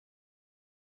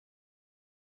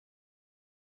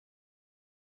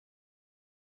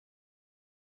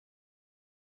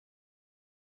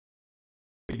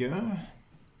we go.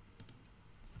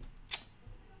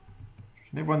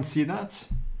 Can everyone see that?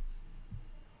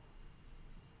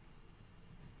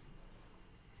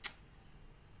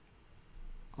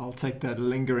 I'll take that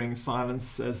lingering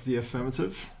silence as the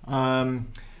affirmative.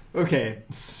 Okay,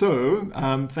 so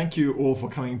thank you all for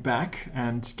coming back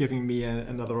and giving me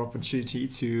another opportunity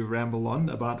to ramble on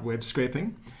about web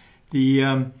scraping.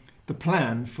 The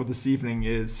plan for this evening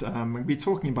is we'll be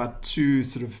talking about two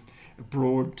sort of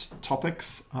broad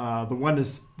topics.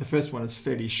 The first one is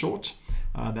fairly short.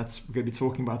 We're going to be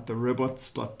talking about the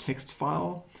robots.txt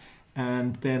file.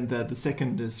 And then the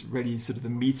second is really sort of the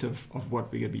meat of what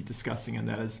we're going to be discussing, and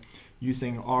that is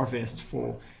using rvest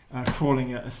for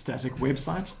crawling a static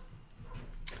website.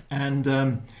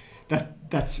 And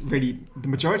that's really the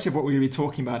majority of what we're going to be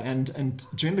talking about. And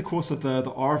during the course of the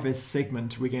rvest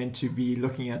segment, we're going to be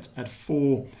looking at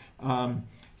four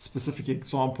specific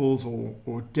examples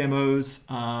or demos.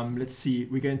 Let's see,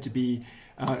 we're going to be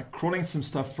crawling some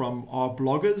stuff from our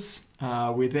bloggers.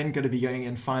 We're then going to be going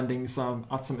and finding some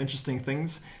interesting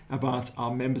things about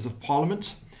our members of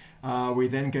parliament. We're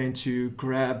then going to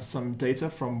grab some data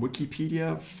from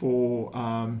Wikipedia for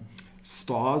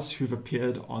stars who've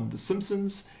appeared on The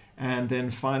Simpsons. And then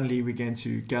finally, we're going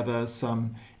to gather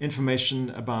some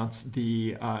information about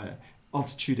the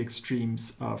altitude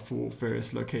extremes for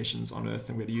various locations on Earth.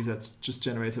 And we're going to use that to just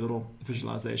generate a little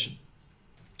visualization.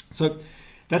 So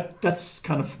that's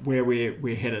kind of where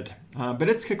we're headed. But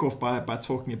let's kick off by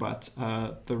talking about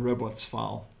the robots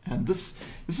file. And this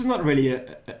is not really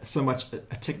so much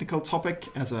a technical topic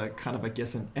as a kind of, I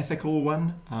guess, an ethical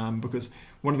one, because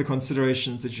one of the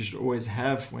considerations that you should always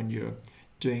have when you're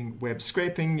doing web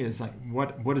scraping is like,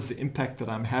 what is the impact that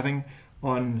I'm having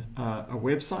on a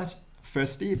website,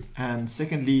 firstly, and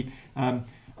secondly, are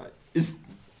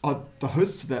the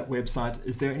hosts of that website,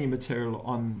 is there any material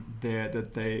on there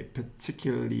that they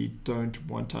particularly don't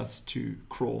want us to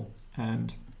crawl?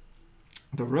 And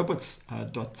the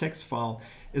robots.txt file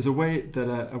is a way that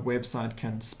a website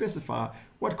can specify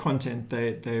what content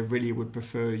they really would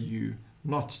prefer you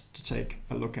not to take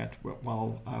a look at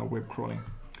while web crawling.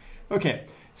 Okay,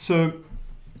 so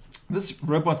this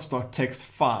robots.txt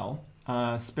file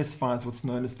specifies what's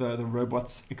known as the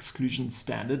robots exclusion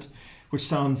standard, which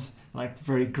sounds like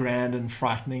very grand and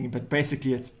frightening, but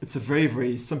basically it's a very,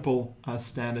 very simple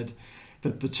standard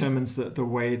that determines the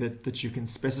way that you can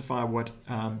specify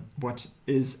what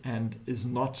is and is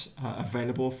not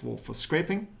available for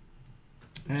scraping.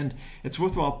 And it's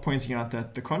worthwhile pointing out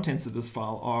that the contents of this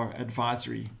file are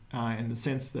advisory in the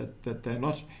sense that they're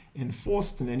not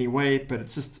enforced in any way, but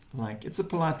it's just like it's a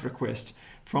polite request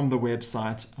from the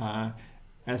website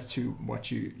as to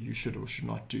what you should or should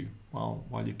not do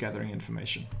while you're gathering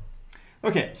information.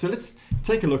 Okay, so let's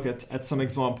take a look at some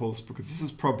examples, because this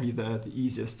is probably the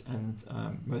easiest and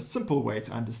most simple way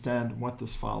to understand what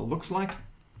this file looks like.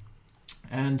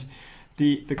 And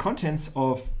the contents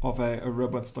of a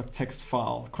robots.txt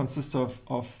file consist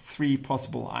of three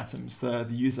possible items: the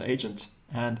user agent,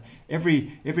 and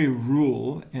every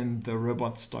rule in the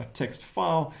robots.txt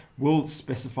file will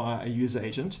specify a user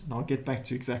agent, and I'll get back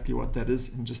to exactly what that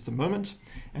is in just a moment.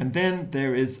 And then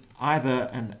there is either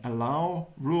an allow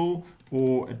rule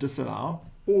or a disallow,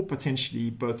 or potentially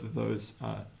both of those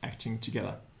acting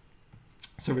together.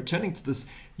 So returning to this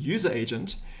user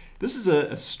agent, this is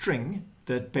a string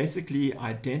that basically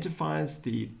identifies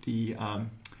the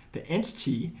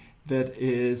entity that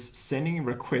is sending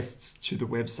requests to the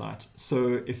website.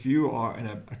 So if you are in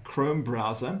a Chrome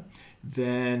browser,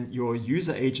 then your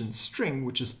user agent string,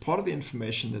 which is part of the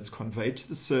information that's conveyed to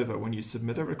the server when you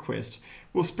submit a request,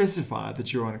 will specify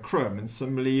that you're on Chrome. And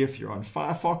similarly, if you're on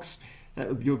Firefox,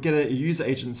 you'll get a user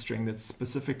agent string that's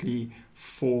specifically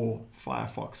for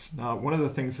Firefox. Now, one of the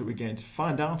things that we're going to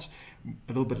find out a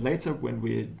little bit later when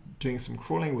we're doing some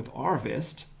crawling with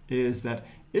rvest is that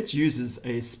it uses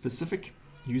a specific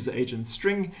user agent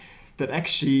string that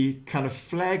actually kind of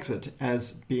flags it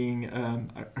as being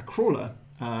a crawler.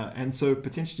 And so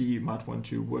potentially you might want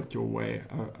to work your way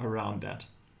around that.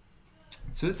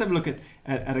 So let's have a look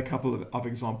at a couple of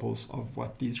examples of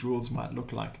what these rules might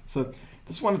look like. So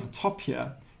this one at the top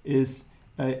here is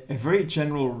a very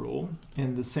general rule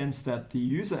in the sense that the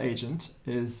user agent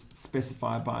is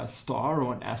specified by a star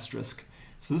or an asterisk.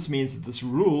 So this means that this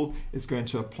rule is going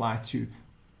to apply to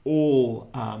all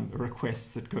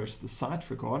requests that go to the site,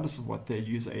 regardless of what their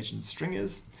user agent string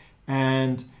is.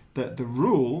 And the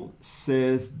rule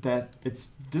says that it's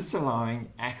disallowing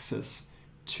access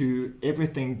to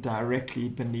everything directly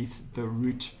beneath the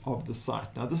root of the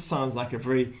site. Now, this sounds like a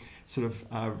very sort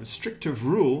of restrictive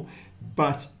rule,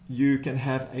 but you can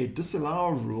have a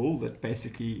disallow rule that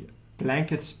basically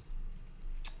blankets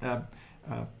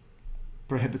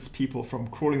prohibits people from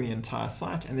crawling the entire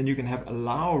site, and then you can have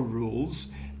allow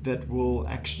rules that will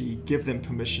actually give them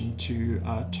permission to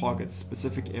target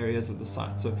specific areas of the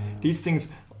site. So these things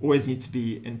always need to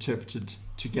be interpreted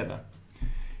together.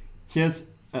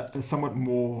 Here's a somewhat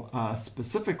more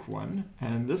specific one,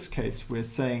 and in this case we're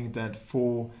saying that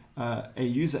for a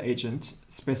user agent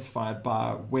specified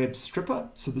by web stripper,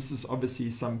 so this is obviously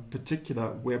some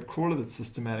particular web crawler that's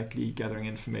systematically gathering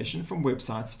information from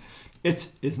websites,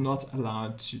 it is not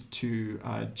allowed to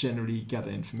generally gather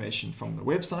information from the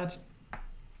website.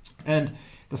 And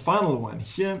the final one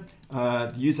here,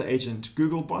 the user agent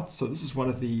Googlebot. So this is one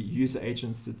of the user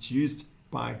agents that's used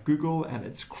by Google and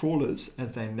its crawlers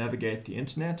as they navigate the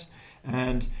internet.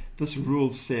 And this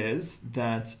rule says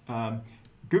that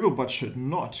Googlebot should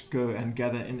not go and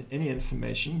gather any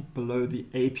information below the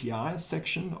API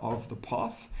section of the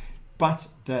path, but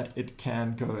that it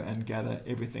can go and gather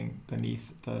everything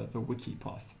beneath the wiki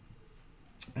path.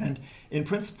 And in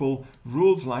principle,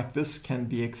 rules like this can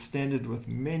be extended with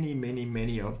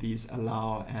many of these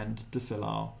allow and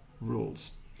disallow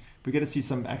rules. We're going to see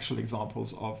some actual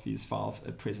examples of these files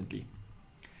presently.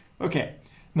 Okay,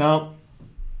 now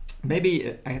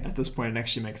maybe at this point it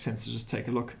actually makes sense to just take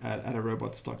a look at a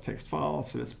robots.txt file.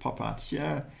 So let's pop out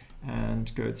here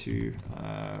and go to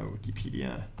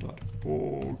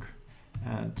wikipedia.org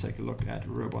and take a look at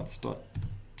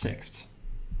robots.txt.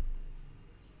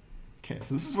 Okay,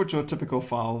 so this is what your typical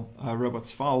file,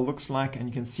 robots file looks like, and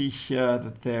you can see here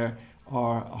that there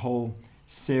are a whole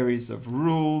series of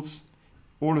rules.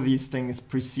 All of these things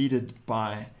preceded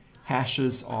by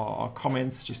hashes or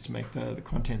comments, just to make the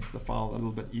contents of the file a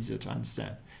little bit easier to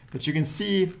understand. But you can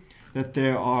see that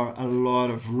there are a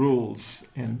lot of rules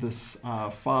in this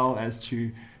file as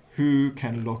to who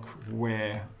can look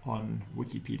where on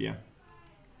Wikipedia.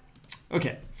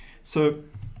 Okay, so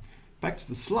back to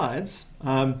the slides.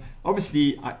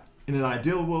 Obviously, in an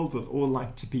ideal world, we'd all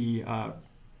like to be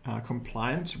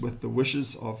compliant with the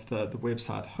wishes of the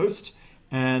website host.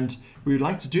 And we would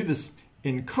like to do this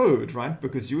in code, right?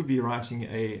 Because you would be writing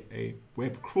a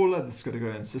web crawler that's going to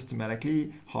go and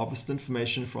systematically harvest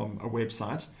information from a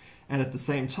website. And at the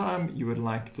same time, you would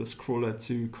like this crawler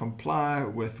to comply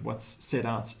with what's set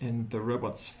out in the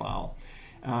robots file.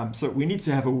 So we need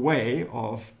to have a way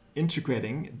of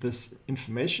integrating this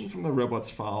information from the robots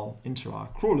file into our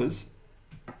crawlers.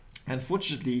 And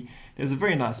fortunately, there's a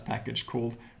very nice package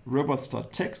called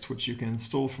robots.txt, which you can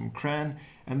install from CRAN,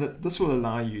 and this will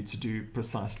allow you to do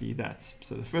precisely that.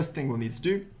 So the first thing we'll need to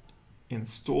do,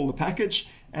 install the package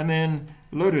and then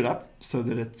load it up so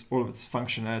that all of its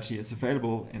functionality is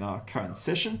available in our current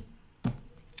session.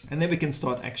 And then we can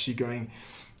start actually going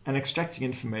and extracting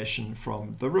information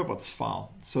from the robots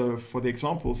file. So for the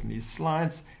examples in these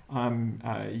slides, I'm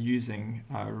using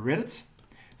Reddit.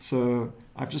 So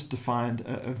I've just defined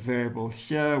a variable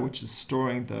here, which is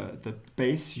storing the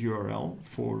base URL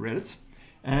for Reddit.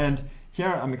 And here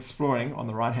I'm exploring on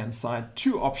the right-hand side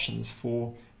two options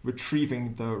for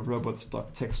retrieving the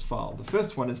robots.txt file. The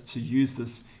first one is to use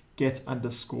this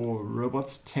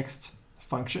get_robots_text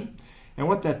function. And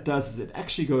what that does is it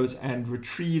actually goes and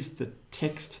retrieves the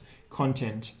text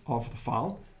content of the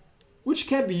file, which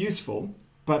can be useful,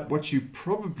 but what you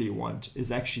probably want is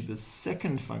actually the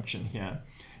second function here,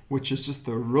 which is just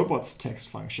the robots.txt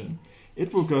function.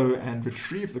 It will go and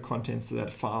retrieve the contents of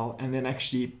that file and then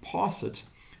actually pass it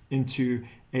into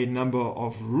a number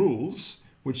of rules,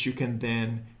 which you can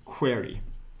then query.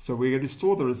 So we're going to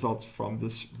store the results from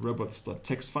this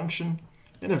robots.txt function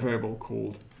in a variable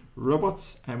called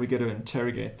robots, and we're going to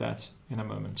interrogate that in a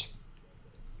moment.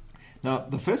 Now,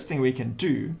 the first thing we can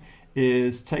do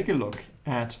is take a look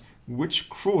at which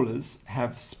crawlers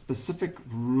have specific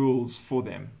rules for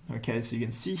them. Okay, so you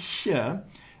can see here,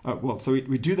 so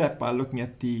we do that by looking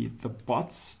at the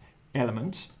bots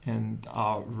element in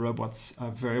our robots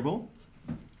variable.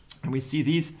 And we see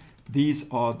these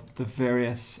are the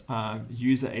various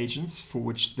user agents for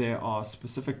which there are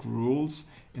specific rules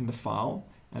in the file.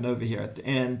 And over here at the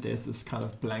end, there's this kind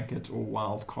of blanket or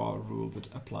wildcard rule that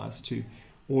applies to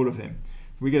all of them.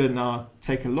 We're going to now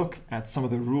take a look at some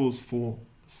of the rules for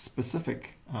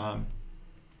specific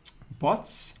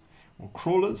bots or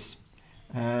crawlers.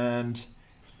 And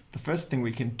the first thing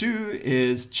we can do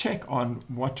is check on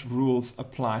what rules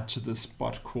apply to this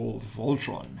bot called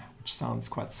Voltron, which sounds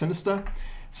quite sinister.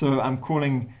 So I'm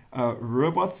calling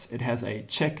robots. It has a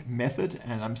check method,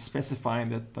 and I'm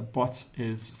specifying that the bot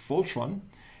is Voltron.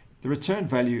 The return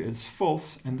value is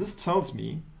false, and this tells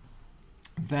me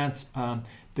that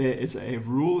there is a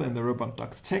rule in the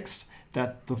robot.txt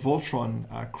that the Voltron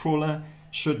crawler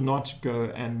should not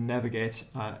go and navigate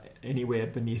anywhere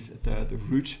beneath the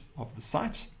root of the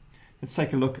site. Let's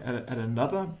take a look at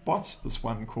another bot, this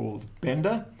one called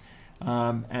Bender.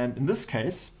 And in this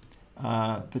case,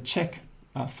 the check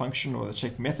function or the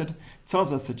check method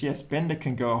tells us that yes, Bender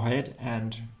can go ahead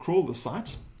and crawl the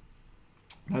site.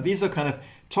 Now these are kind of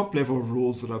top level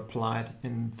rules that are applied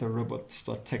in the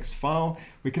robots.txt file.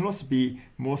 We can also be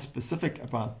more specific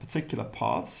about particular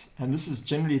paths, and this is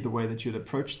generally the way that you'd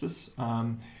approach this.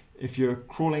 If you're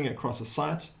crawling across a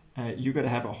site, you've got to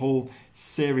have a whole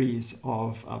series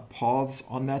of paths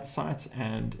on that site,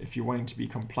 and if you're wanting to be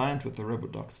compliant with the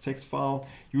robots.txt file,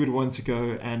 you would want to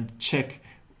go and check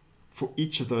for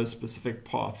each of those specific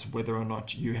paths whether or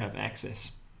not you have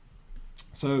access.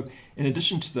 So in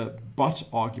addition to the bot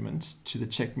argument to the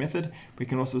check method, we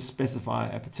can also specify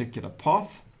a particular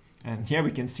path. And here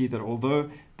we can see that although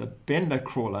the Bender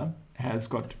crawler has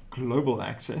got global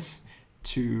access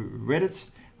to Reddit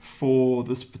for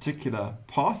this particular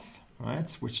path,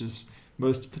 right, which is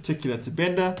most particular to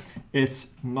Bender,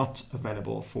 it's not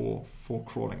available for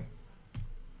crawling.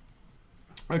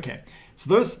 Okay,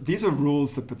 so these are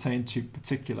rules that pertain to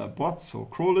particular bots or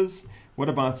crawlers. What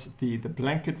about the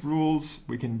blanket rules?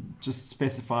 We can just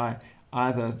specify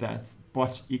either that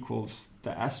bot equals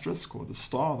the asterisk or the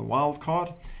star, the wildcard,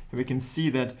 and we can see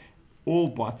that all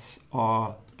bots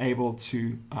are able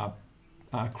to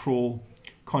crawl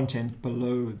content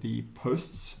below the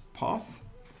posts path,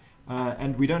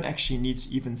 and we don't actually need to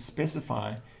even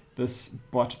specify this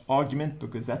bot argument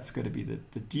because that's going to be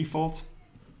the default.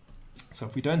 So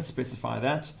if we don't specify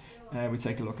that, we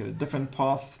take a look at a different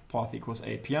path equals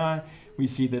API, we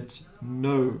see that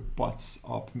no bots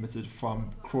are permitted from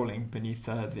crawling beneath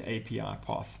the API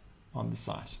path on the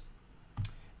site.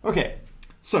 Okay,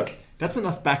 so that's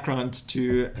enough background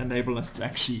to enable us to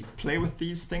actually play with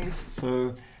these things.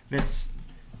 So let's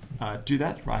do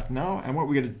that right now. And what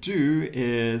we're going to do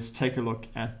is take a look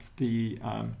at the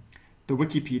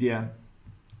Wikipedia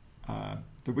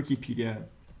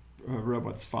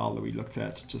robots file that we looked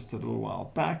at just a little while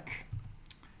back.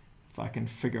 If I can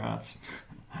figure out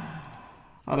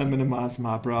how to minimize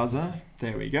my browser.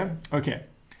 There we go. Okay,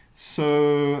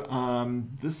 so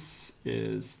this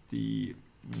is the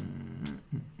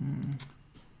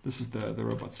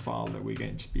robots file that we're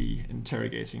going to be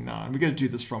interrogating now, and we're going to do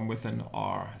this from within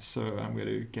R. So I'm going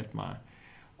to get my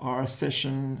R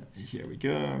session. Here we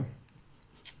go.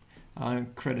 I'll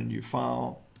create a new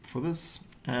file for this,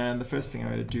 and the first thing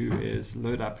I'm going to do is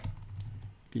load up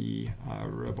the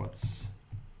robots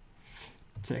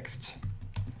text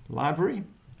library,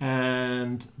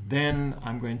 and then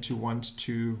I'm going to want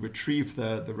to retrieve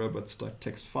the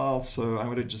robots.txt file. So I'm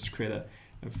going to just create a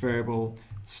variable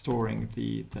storing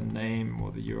the name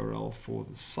or the URL for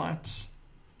the site.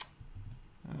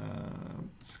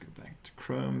 Let's go back to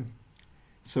Chrome.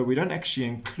 So we don't actually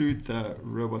include the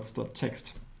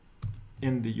robots.txt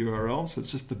in the URL, so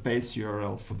it's just the base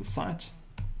URL for the site.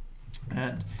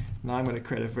 And now I'm going to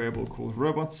create a variable called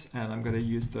robots, and I'm going to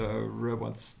use the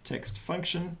robots text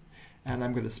function, and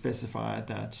I'm going to specify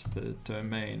that the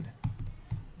domain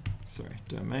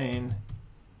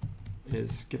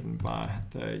is given by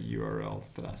the URL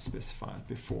that I specified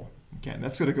before. Okay, and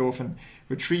that's going to go off and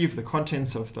retrieve the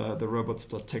contents of the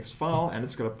robots.txt file, and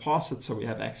it's going to pass it so we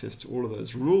have access to all of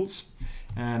those rules.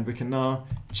 And we can now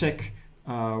check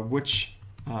which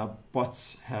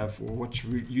bots have, or which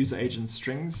user agent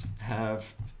strings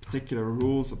have particular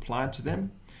rules applied to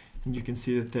them. And you can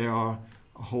see that there are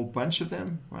a whole bunch of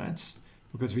them, right?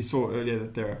 Because we saw earlier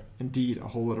that there are indeed a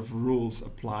whole lot of rules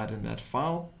applied in that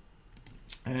file.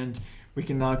 And we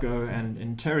can now go and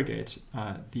interrogate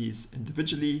these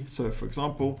individually. So for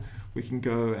example, we can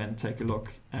go and take a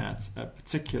look at a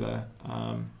particular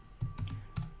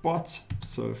bot.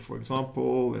 So for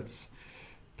example, let's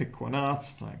pick one out,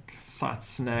 like Site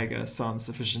Snagger sounds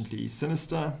sufficiently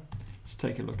sinister. Let's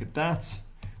take a look at that.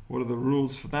 What are the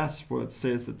rules for that? Well, it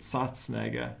says that Site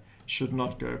Snagger should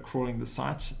not go crawling the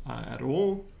site at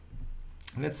all.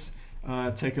 Let's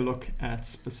take a look at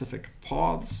specific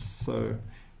paths. So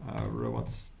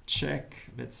robots check,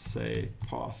 let's say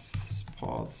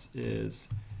paths is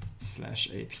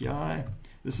 /API.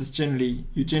 This is generally,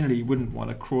 you generally wouldn't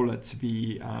want a crawler to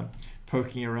be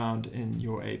poking around in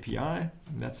your API,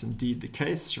 and that's indeed the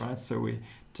case, right? So we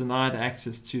denied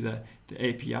access to the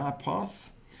API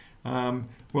path.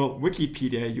 Well,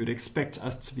 Wikipedia, you'd expect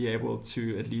us to be able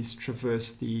to at least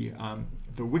traverse the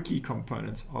wiki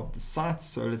component of the site.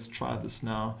 So let's try this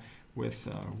now with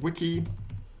wiki.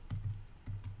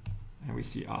 And we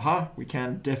see, aha, we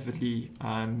can definitely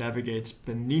navigate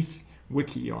beneath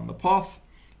wiki on the path.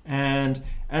 And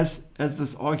as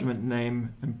this argument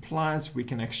name implies, we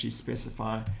can actually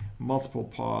specify multiple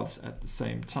paths at the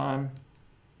same time.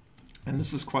 And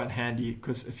this is quite handy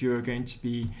because if you're going to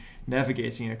be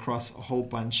navigating across a whole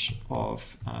bunch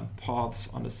of paths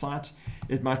on a site,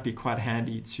 it might be quite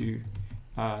handy to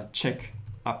check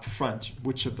up front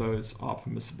which of those are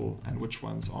permissible and which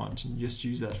ones aren't, and just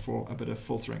use that for a bit of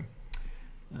filtering.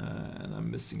 And I'm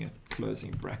missing a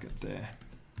closing bracket there.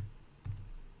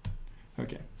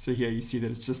 Okay, so here you see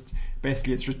that it's just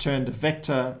basically it's returned a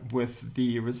vector with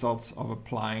the results of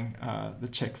applying the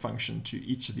check function to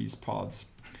each of these paths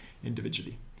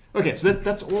individually. Okay, so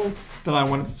that's all that I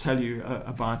wanted to tell you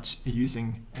about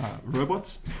using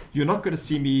robots. You're not going to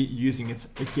see me using it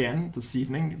again this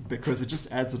evening because it just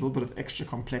adds a little bit of extra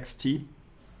complexity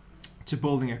to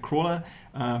building a crawler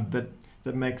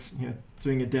that makes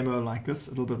doing a demo like this a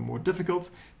little bit more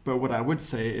difficult. But what I would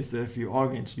say is that if you are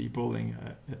going to be building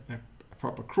a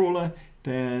proper crawler,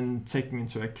 then taking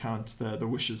into account the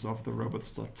wishes of the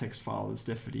robots.txt file is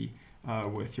definitely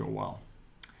worth your while.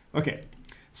 Okay.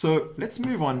 So let's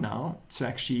move on now to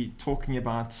actually talking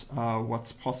about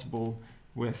what's possible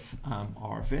with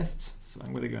RVest. So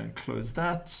I'm going to go and close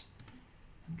that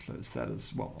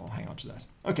as well. I'll hang on to that.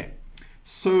 Okay,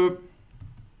 so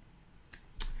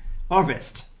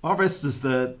RVest. RVest is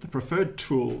the preferred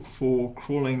tool for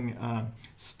crawling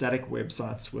static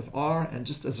websites with R. And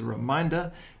just as a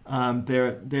reminder,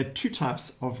 there are two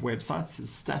types of websites. There's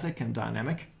static and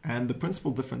dynamic. And the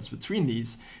principal difference between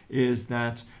these is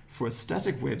that for a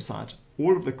static website,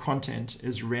 all of the content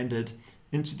is rendered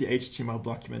into the HTML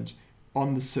document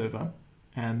on the server,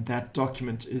 and that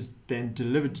document is then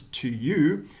delivered to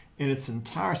you in its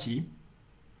entirety,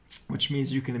 which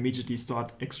means you can immediately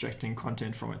start extracting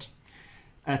content from it.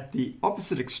 At the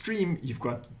opposite extreme, you've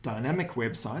got dynamic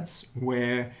websites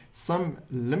where some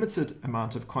limited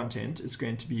amount of content is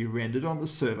going to be rendered on the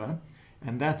server,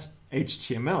 and that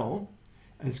HTML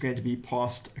is going to be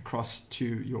passed across to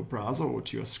your browser or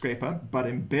to your scraper, but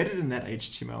embedded in that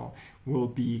HTML will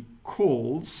be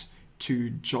calls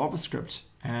to JavaScript,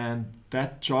 and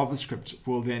that JavaScript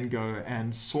will then go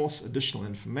and source additional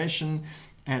information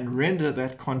and render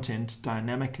that content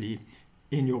dynamically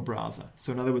in your browser.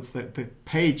 So in other words, the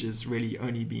page is really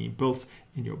only being built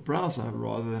in your browser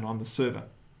rather than on the server.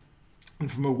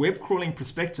 And from a web crawling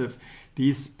perspective,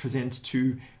 these present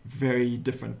two very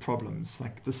different problems.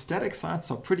 Like the static sites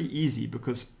are pretty easy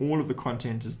because all of the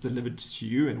content is delivered to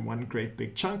you in one great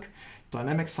big chunk.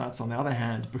 Dynamic sites, on the other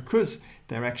hand, because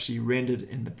they're actually rendered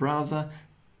in the browser,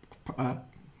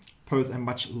 pose a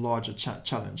much larger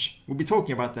challenge. We'll be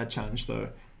talking about that challenge though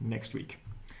next week.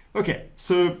 Okay,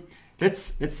 so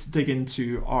let's dig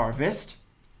into RVest.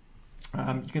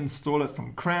 You can install it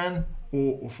from CRAN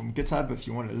or from GitHub if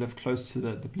you want to live close to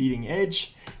the bleeding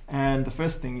edge. And the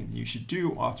first thing you should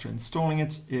do after installing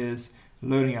it is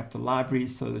loading up the library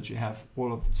so that you have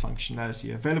all of its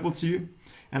functionality available to you.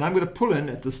 And I'm going to pull in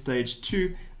at this stage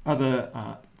two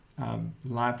other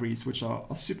libraries which are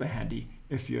super handy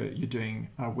if you're doing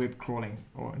web crawling,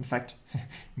 or in fact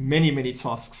many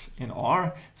tasks in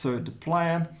R. So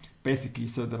dplyr, basically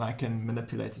so that I can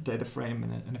manipulate a data frame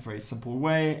in a very simple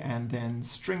way, and then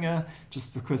stringer,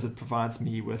 just because it provides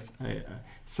me with a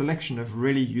selection of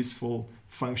really useful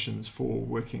functions for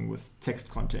working with text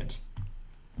content.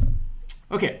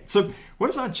 Okay, so what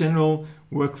is our general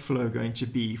workflow going to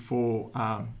be for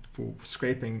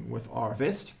scraping with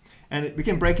RVest? And we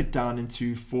can break it down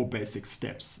into 4 basic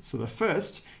steps. So the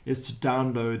first is to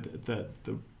download the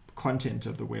content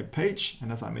of the web page. And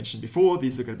as I mentioned before,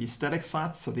 these are going to be static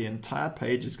sites, so the entire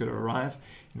page is going to arrive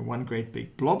in one great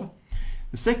big blob.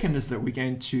 The second is that we're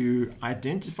going to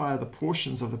identify the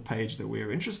portions of the page that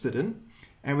we're interested in,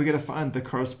 and we're going to find the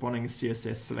corresponding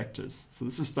CSS selectors. So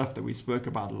this is stuff that we spoke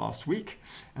about last week,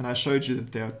 and I showed you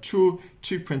that there are two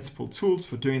principal tools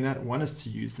for doing that. One is to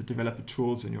use the developer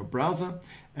tools in your browser,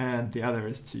 and the other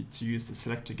is to use the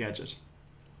selector gadget.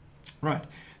 Right,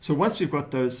 so once we've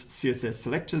got those CSS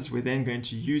selectors, we're then going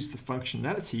to use the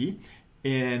functionality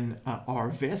in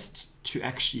RVest to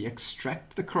actually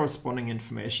extract the corresponding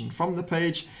information from the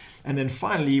page. And then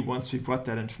finally, once we've got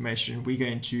that information, we're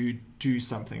going to do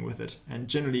something with it. And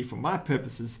generally, for my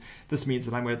purposes, this means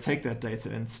that I'm going to take that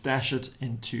data and stash it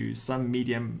into some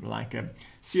medium like a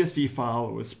CSV file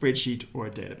or a spreadsheet or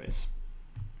a database.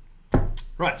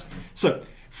 Right, so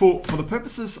for the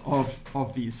purposes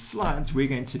of these slides, we're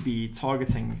going to be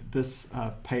targeting this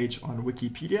page on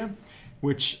Wikipedia,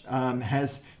 which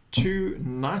has 2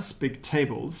 nice big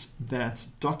tables that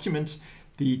document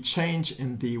the change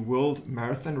in the world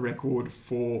marathon record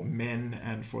for men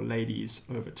and for ladies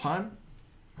over time.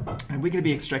 And we're going to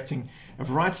be extracting a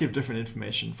variety of different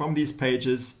information from these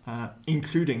pages,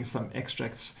 including some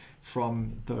extracts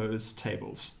from those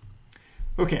tables.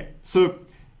 Okay, so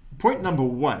point number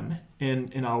one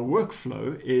in our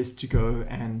workflow is to go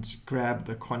and grab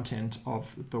the content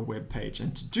of the web page.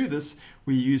 And to do this,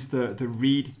 we use the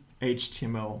read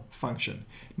HTML function.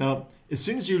 Now, as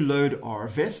soon as you load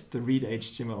RVest, the read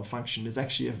HTML function is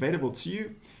actually available to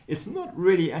you. It's not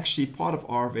really actually part of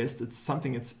RVest. It's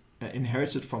something that's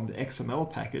inherited from the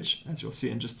XML package, as you'll see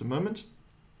in just a moment.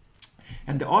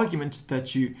 And the argument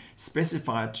that you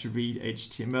specify to read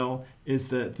HTML is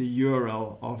the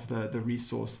URL of the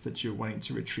resource that you're wanting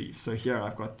to retrieve. So here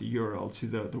I've got the URL to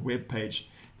the web page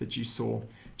that you saw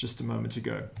just a moment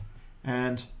ago.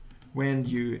 And when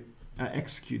you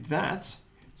execute that,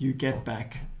 you get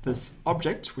back this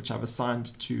object, which I've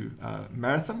assigned to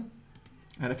Marathon.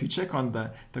 And if you check on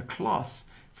the class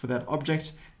for that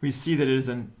object, we see that it is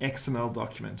an XML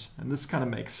document. And this kind of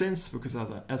makes sense because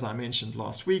as I mentioned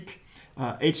last week,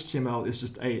 HTML is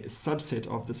just a subset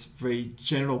of this very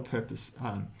general purpose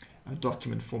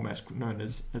document format known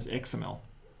as XML.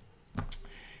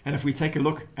 And if we take a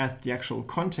look at the actual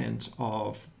content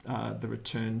of the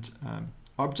returned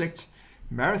object,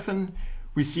 Marathon,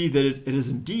 we see that it is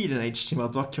indeed an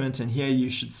HTML document, and here you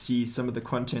should see some of the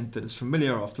content that is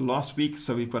familiar after last week.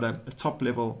 So we've got a top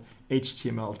level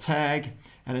HTML tag,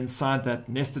 and inside that,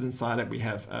 nested inside it, we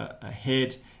have a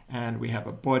head and we have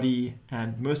a body,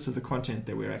 and most of the content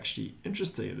that we're actually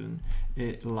interested in,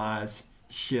 it lies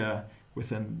here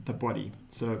within the body.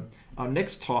 So our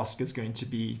next task is going to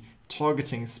be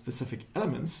targeting specific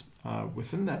elements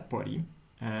within that body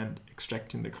and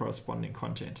extracting the corresponding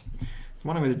content. So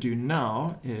what I'm going to do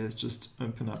now is just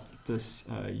open up this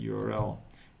URL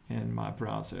in my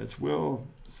browser as well,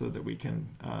 so that we can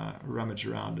rummage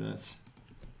around in it.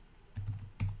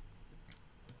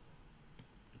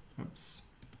 Oops.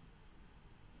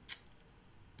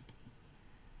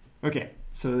 Okay,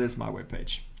 so there's my web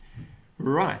page.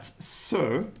 Right,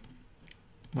 so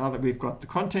now that we've got the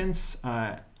contents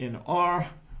in R,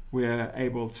 we're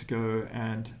able to go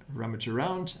and rummage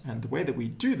around. And the way that we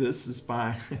do this is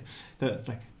by the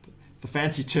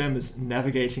fancy term is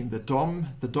navigating the DOM.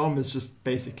 The DOM is just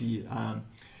basically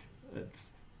it's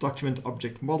document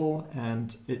object model,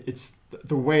 and it's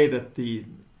the way that the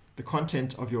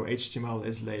content of your HTML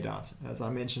is laid out. As I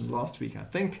mentioned last week, I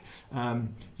think,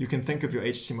 you can think of your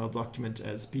HTML document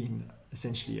as being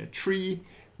essentially a tree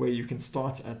where you can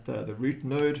start at the root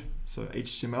node, so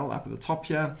HTML up at the top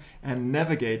here, and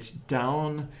navigate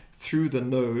down through the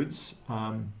nodes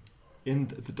in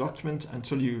the document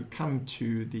until you come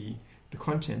to the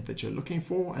content that you're looking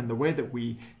for. And the way that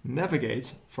we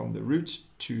navigate from the root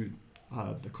to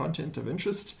the content of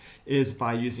interest is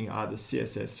by using either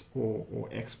CSS or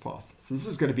XPath. So this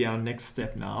is going to be our next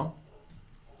step now,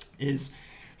 is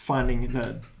finding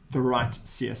the right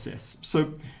CSS.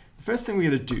 So the first thing we're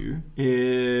going to do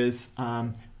is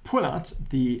pull out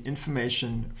the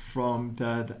information from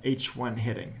the H1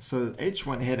 heading. So the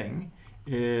H1 heading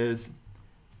is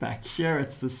back here.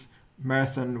 It's this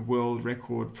marathon world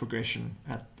record progression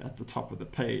at the top of the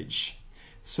page.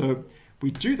 So we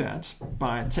do that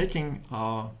by taking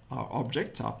our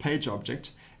object, our page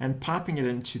object, and piping it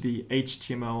into the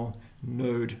HTML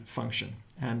node function.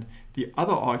 And the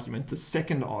other argument, the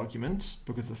second argument,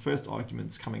 because the first argument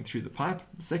is coming through the pipe,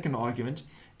 the second argument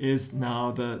is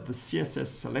now the CSS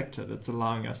selector that's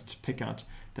allowing us to pick out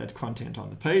that content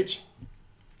on the page.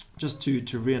 Just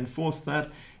to reinforce that,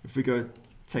 if we go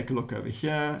take a look over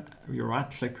here, we right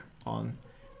click on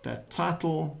that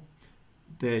title.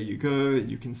 There you go.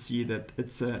 You can see that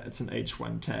it's an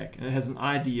H1 tag, and it has an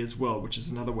ID as well, which is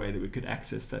another way that we could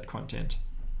access that content.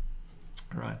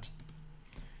 All right.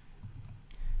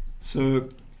 So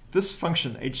this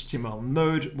function HTML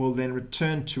node will then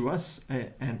return to us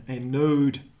a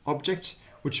node object,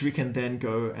 which we can then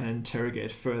go and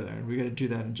interrogate further. And we're going to do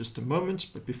that in just a moment.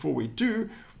 But before we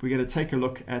do, we're going to take a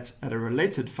look at a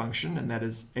related function, and that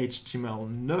is HTML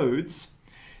nodes.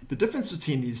 The difference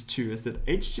between these two is that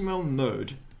HTML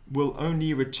node will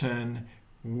only return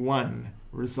one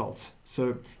result.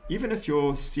 So even if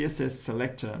your CSS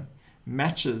selector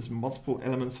matches multiple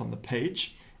elements on the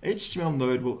page, HTML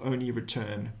node will only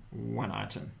return one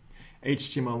item.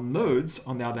 HTML nodes,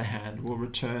 on the other hand, will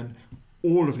return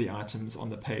all of the items on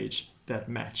the page that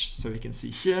match. So you can see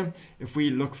here, if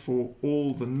we look for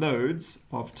all the nodes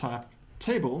of type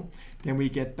table, then we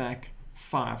get back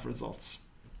 5 results.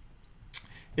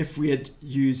 If we had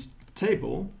used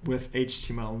table with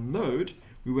HTML node,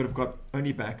 we would have got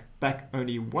only back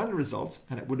only one result,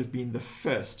 and it would have been the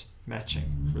first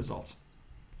matching result.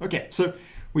 Okay, so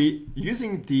we're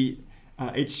using the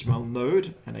HTML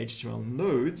node and HTML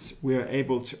nodes, we are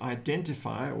able to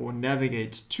identify or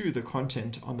navigate to the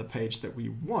content on the page that we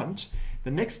want.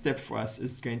 The next step for us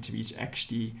is going to be to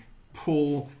actually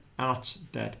pull out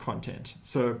that content.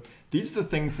 So these are the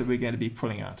things that we're going to be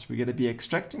pulling out. We're going to be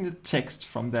extracting the text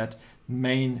from that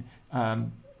main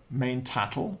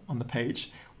title on the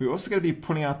page. We're also going to be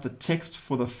pulling out the text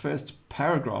for the first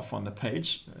paragraph on the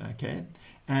page. Okay.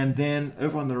 And then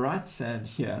over on the right hand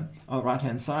here, on the right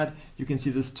hand side, you can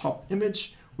see this top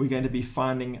image. We're going to be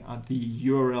finding the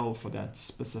URL for that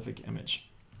specific image.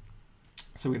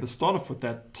 So we're going to start off with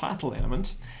that title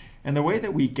element. And the way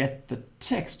that we get the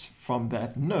text from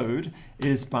that node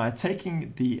is by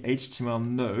taking the HTML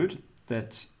node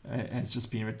that has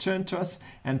just been returned to us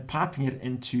and piping it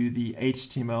into the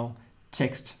HTML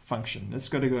text function. Let's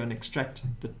go and extract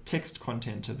the text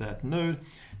content of that node.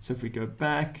 So if we go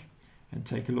back and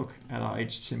take a look at our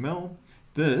HTML,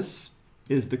 this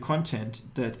is the content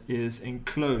that is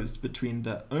enclosed between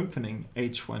the opening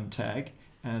H1 tag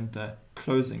and the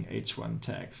closing H1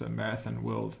 tag. So marathon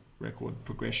world record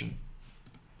progression.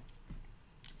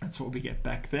 That's what we get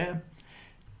back there.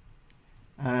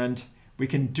 And we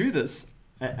can do this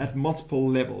at multiple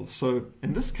levels. So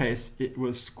in this case, it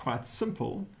was quite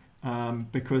simple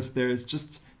because there is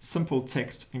just simple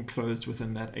text enclosed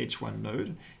within that H1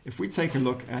 node. If we take a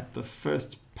look at the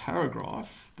first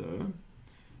paragraph though,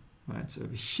 right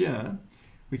over here,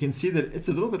 we can see that it's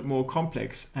a little bit more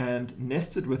complex, and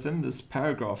nested within this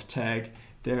paragraph tag,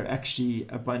 there are actually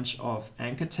a bunch of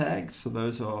anchor tags. So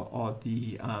those are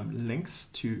the links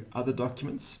to other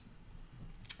documents.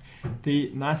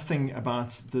 The nice thing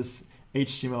about this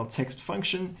HTML text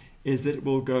function is that it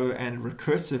will go and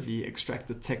recursively extract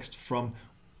the text from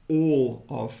all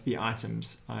of the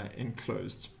items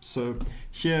enclosed. So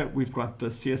here we've got the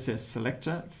CSS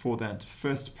selector for that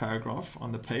first paragraph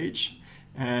on the page,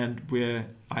 and we're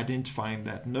identifying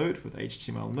that node with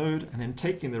HTML node and then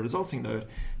taking the resulting node,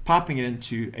 piping it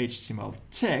into HTML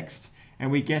text,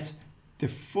 and we get the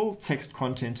full text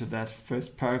content of that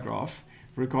first paragraph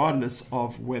regardless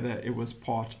of whether it was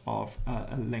part of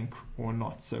a link or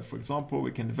not. So for example,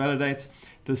 we can validate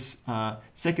this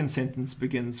second sentence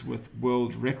begins with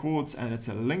world records and it's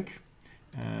a link,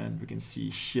 and we can see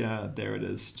here, there it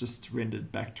is, just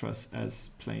rendered back to us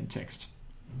as plain text.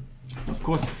 Of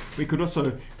course, we could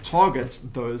also target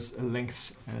those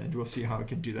links, and we'll see how we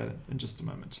can do that in just a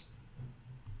moment.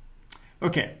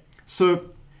 Okay, so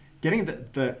getting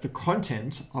the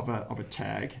content of a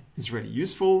tag is really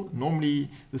useful. Normally,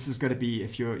 this is going to be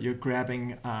if you're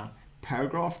grabbing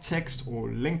paragraph text or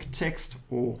link text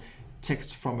or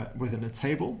text from within a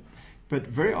table. But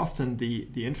very often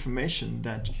the information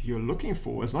that you're looking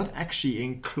for is not actually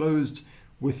enclosed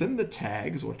within the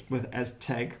tags or as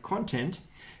tag content,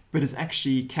 but is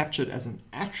actually captured as an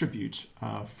attribute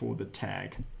for the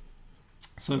tag.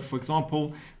 So for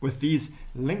example, with these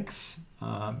links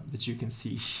that you can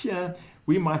see here,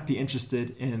 we might be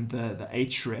interested in the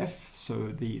href, so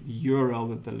the URL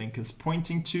that the link is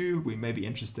pointing to. We may be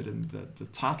interested in the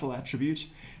title attribute.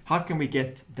 How can we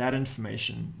get that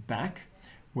information back?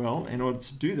 Well, in order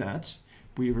to do that,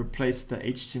 we replace the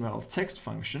HTML text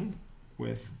function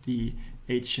with the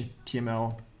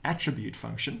HTML attribute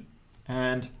function.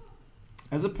 And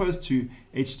as opposed to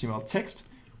HTML text,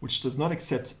 which does not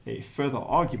accept a further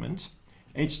argument,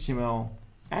 HTML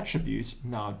attribute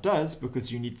now does,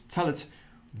 because you need to tell it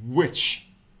which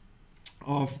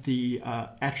of the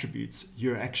attributes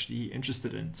you're actually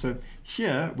interested in. So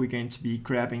here we're going to be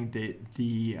grabbing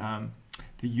the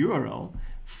URL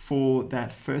for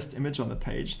that first image on the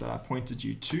page that I pointed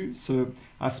you to. So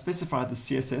I specified the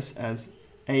CSS as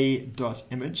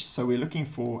a.image. So we're looking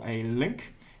for a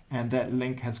link, and that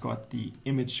link has got the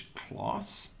image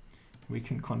class. We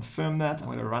can confirm that. I'm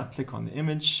going to right click on the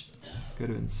image, go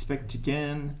to inspect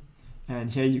again, and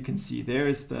here you can see there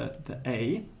is the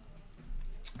A,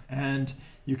 and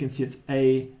you can see it's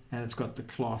A and it's got the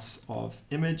class of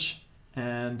image,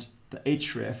 and the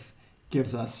href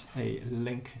gives us a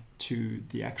link to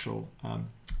the actual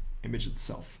image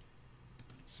itself.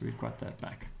 So we've got that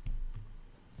back.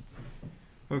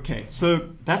 Okay, so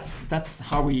that's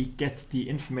how we get the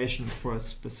information for a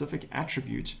specific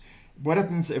attribute. What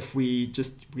happens if we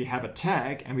have a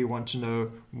tag and we want to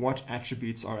know what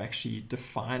attributes are actually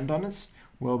defined on it?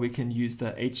 Well, we can use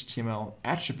the HTML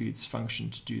attributes function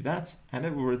to do that, and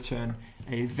it will return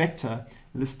a vector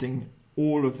listing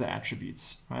all of the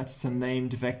attributes, right? It's a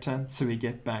named vector, so we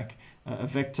get back a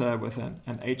vector with an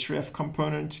href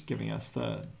component giving us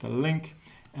the link,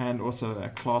 and also a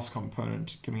class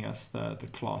component giving us the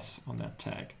class on that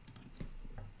tag.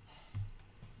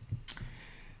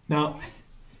 Now,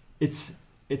 it's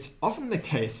it's often the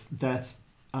case that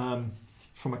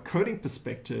from a coding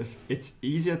perspective, it's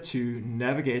easier to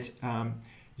navigate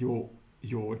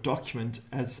your document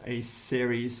as a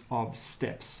series of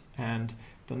steps. And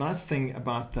the nice thing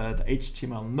about the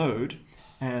HTML node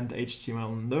and the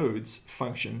HTML nodes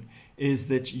function is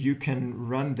that you can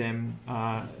run them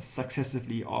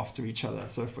successively after each other.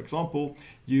 So for example,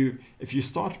 if you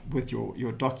start with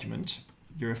your document,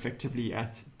 you're effectively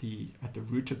at the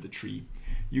root of the tree.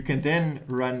 You can then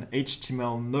run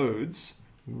HTML nodes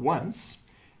once,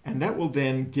 and that will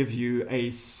then give you a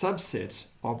subset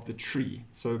of the tree.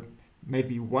 So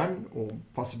maybe one or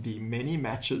possibly many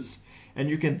matches, and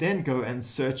you can then go and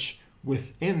search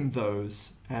within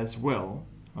those as well,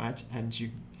 right? And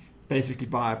you basically,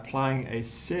 by applying a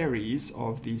series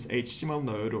of these HTML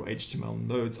node or HTML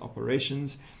nodes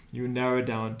operations, you narrow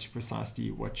down to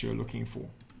precisely what you're looking for.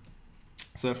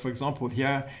 So for example,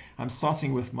 here I'm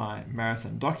starting with my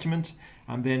marathon document.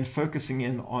 I'm then focusing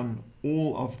in on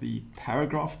all of the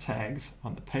paragraph tags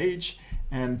on the page,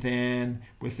 and then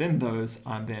within those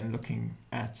I'm then looking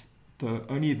at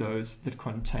only those that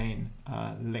contain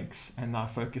links, and now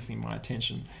focusing my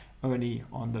attention only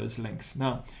on those links.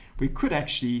 Now we could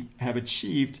actually have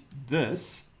achieved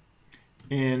this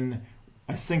in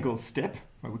a single step,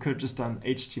 where we could have just done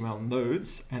HTML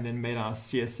nodes and then made our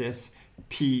CSS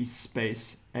P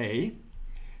space A,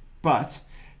 but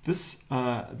this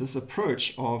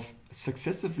approach of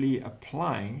successively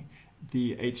applying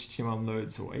the HTML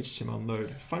nodes or HTML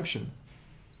node function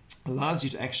allows you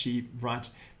to actually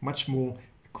write much more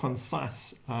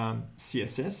concise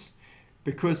CSS,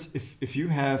 because if you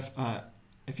have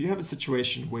a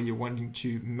situation where you're wanting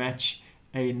to match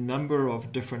a number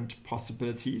of different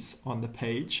possibilities on the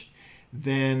page,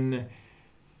 then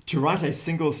to write a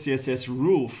single CSS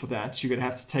rule for that, you're going to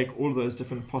have to take all of those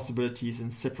different possibilities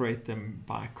and separate them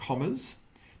by commas.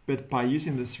 But by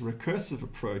using this recursive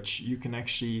approach, you can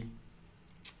actually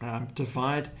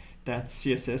divide that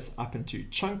CSS up into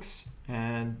chunks,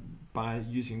 and by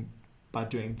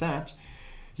doing that,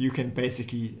 you can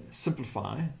basically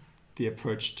simplify the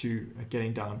approach to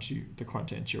getting down to the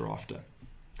content you're after.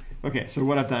 Okay, so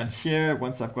what I've done here,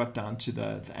 once I've got down to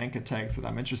the anchor tags that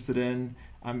I'm interested in,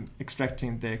 I'm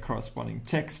extracting their corresponding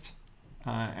text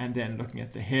and then looking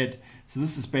at the head. So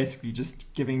this is basically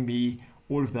just giving me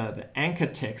all of the anchor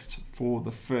text for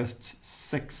the first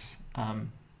 6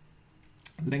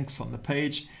 links on the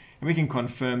page. And we can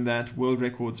confirm that World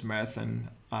Records Marathon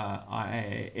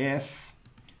IAAF.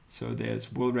 So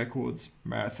there's World Records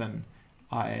Marathon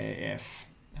IAAF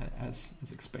as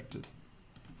expected.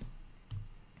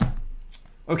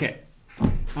 Okay,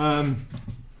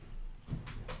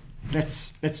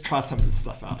 let's try some of this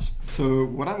stuff out. So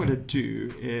what I'm going to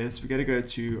do is we're going to go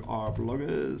to our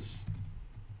bloggers.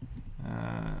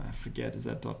 I forget, is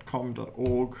that .com,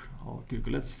 .org? I'll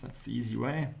Google it. That's the easy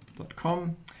way.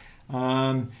 .com.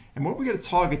 And what we're going to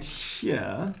target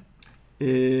here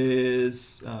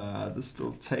is this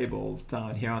little table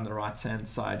down here on the right-hand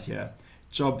side here.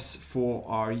 Jobs for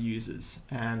our users.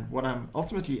 And what I'm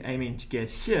ultimately aiming to get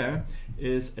here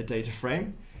is a data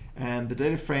frame, and the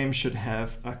data frame should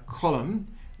have a column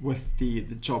with the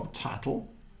job title,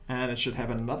 and it should have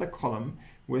another column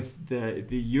with the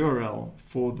URL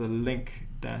for the link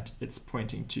that it's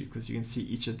pointing to, because you can see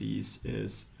each of these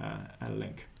is a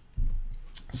link.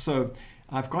 So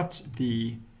I've got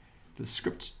the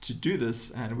script to do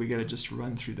this, and we're going to just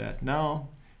run through that now.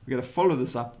 We're going to follow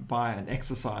this up by an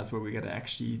exercise where we're going to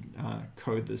actually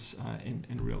code this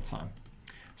in real time.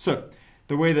 So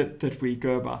the way that we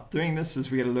go about doing this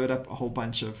is we're going to load up a whole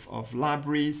bunch of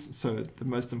libraries. So the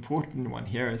most important one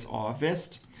here is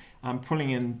rvest. I'm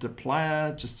pulling in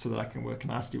dplyr just so that I can work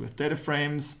nicely with data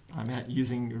frames. I'm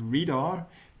using readr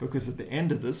because at the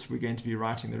end of this we're going to be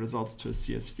writing the results to a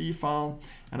CSV file,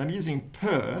 and I'm using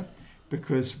per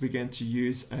because we're going to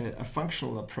use a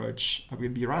functional approach. We're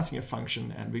going to be writing a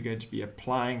function, and we're going to be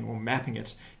applying or mapping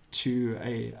it to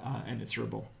an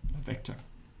iterable vector.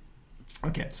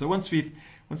 Okay, so once we've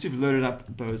loaded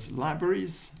up those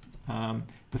libraries,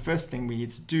 the first thing we need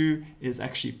to do is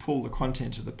actually pull the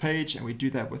content of the page, and we do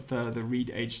that with the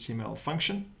read HTML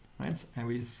function, right? And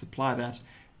we supply that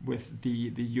with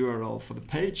the URL for the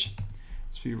page.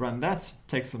 So we run that,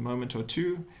 takes a moment or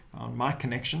two on my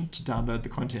connection to download the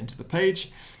content of the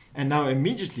page. And now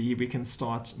immediately we can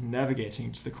start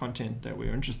navigating to the content that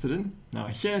we're interested in. Now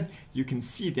here you can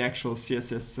see the actual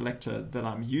CSS selector that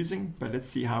I'm using, but let's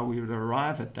see how we would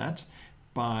arrive at that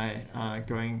by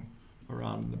going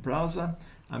around the browser.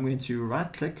 I'm going to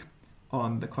right click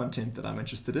on the content that I'm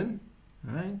interested in,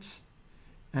 right?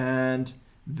 And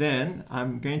then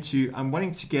I'm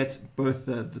wanting to get both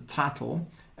the title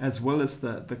as well as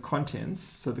the contents.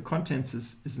 So the contents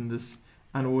is in this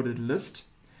unordered list.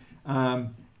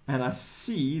 And I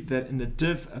see that in the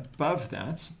div above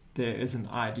that, there is an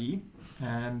ID.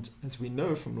 And as we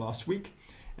know from last week,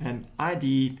 an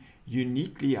ID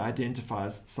uniquely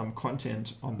identifies some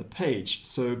content on the page.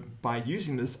 So by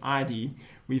using this ID,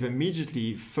 we've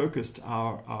immediately focused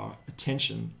our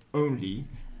attention only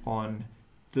on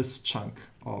this chunk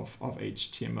of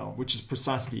HTML, which is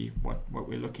precisely what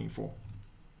we're looking for.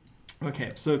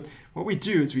 Okay, so what we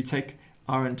do is we take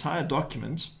our entire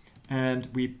document and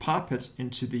we pipe it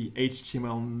into the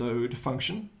HTML node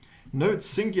function. Node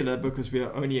singular because we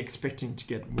are only expecting to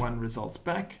get one result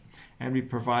back, and we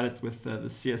provide it with the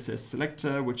CSS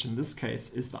selector, which in this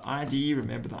case is the ID.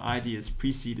 Remember, the ID is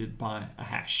preceded by a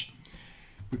hash.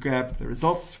 We grab the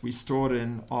results, we store it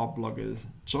in our bloggers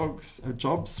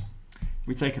jobs.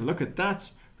 We take a look at that.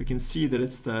 We can see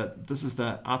that this is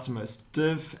the outermost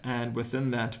div, and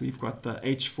within that we've got the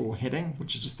H4 heading,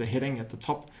 which is just the heading at the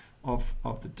top of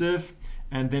the div.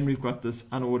 And then we've got this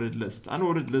unordered list.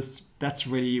 Unordered list, that's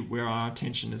really where our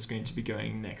attention is going to be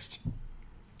going next.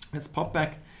 Let's pop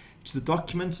back to the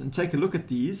document and take a look at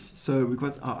these. So we've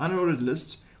got our unordered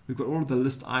list, we've got all of the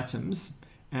list items,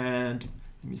 and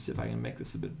let me see if I can make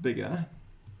this a bit bigger.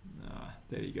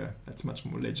 There you go, that's much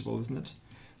more legible, isn't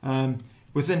it?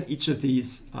 Within each of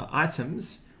these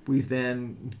items, we've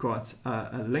then got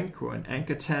a link or an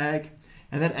anchor tag,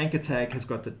 and that anchor tag has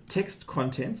got the text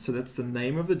content, so that's the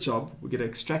name of the job. We're going to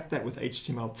extract that with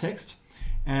HTML text,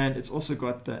 and it's also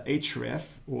got the href,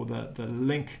 or the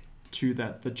link to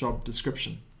the job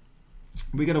description.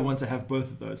 We're going to want to have both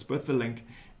of those, both the link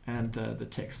and the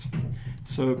text.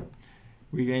 So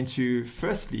we're going to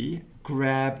firstly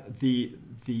grab the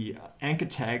anchor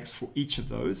tags for each of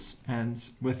those, and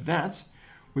with that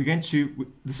we're going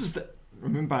to,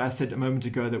 remember I said a moment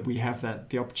ago that we have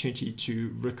the opportunity to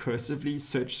recursively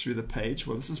search through the page.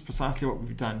 Well, this is precisely what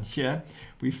we've done here.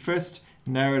 We first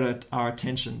narrowed our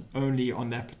attention only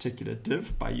on that particular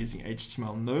div by using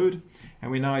HTML node,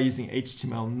 and we're now using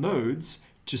HTML nodes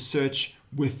to search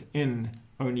within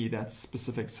only that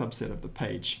specific subset of the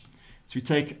page. So we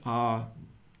take our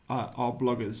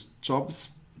bloggers jobs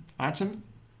item,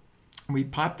 we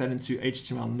pipe that into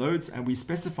HTML nodes, and we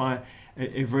specify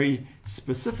a very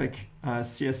specific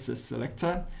CSS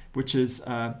selector, which is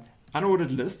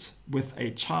unordered list with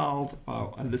a child,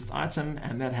 a list item,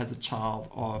 and that has a child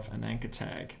of an anchor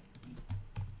tag.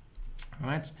 All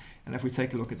right, and if we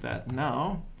take a look at that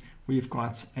now, we've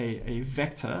got a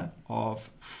vector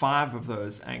of 5 of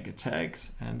those anchor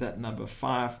tags, and that number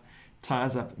 5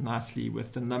 ties up nicely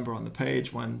with the number on the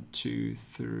page, 1, 2,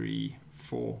 3,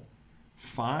 4,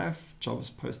 5 jobs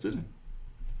posted.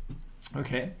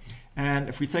 Okay, and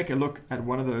if we take a look at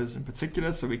one of those in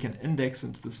particular, so we can index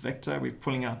into this vector, we're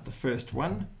pulling out the first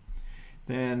one,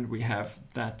 then we have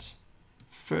that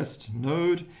first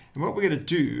node, and what we're going to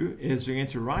do is we're going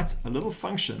to write a little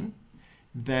function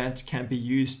that can be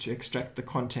used to extract the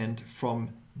content from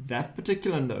that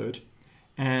particular node,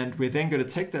 and we're then going to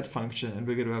take that function and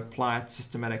we're going to apply it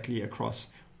systematically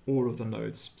across all of the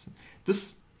nodes.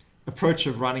 This approach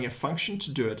of running a function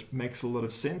to do it makes a lot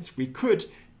of sense. We could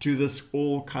do this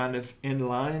all kind of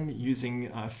inline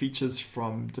using features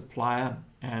from dplyr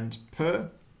and per,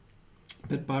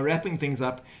 but by wrapping things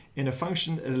up in a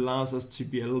function, it allows us to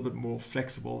be a little bit more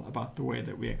flexible about the way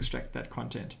that we extract that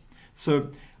content. So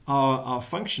our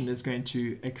function is going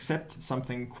to accept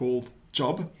something called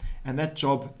job, and that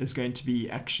job is going to be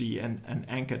actually an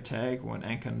anchor tag or an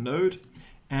anchor node,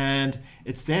 and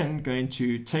it's then going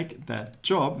to take that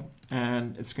job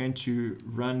and it's going to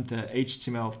run the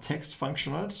HTML text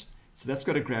function on it. So that's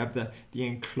got to grab the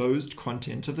enclosed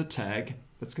content of the tag.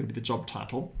 That's going to be the job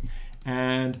title,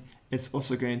 and it's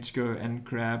also going to go and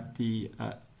grab the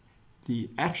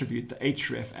attribute, the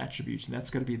href attribute, and that's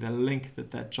going to be the link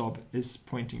that job is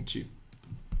pointing to.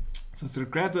 So it's going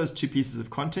to grab those 2 pieces of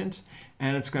content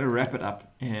and it's going to wrap it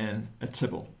up in a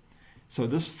tibble. So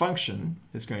this function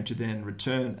is going to then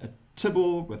return a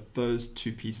tibble with those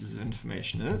 2 pieces of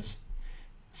information in it.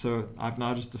 So I've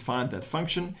now just defined that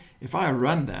function. If I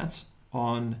run that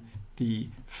on the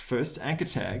first anchor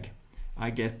tag, I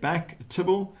get back a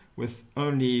tibble with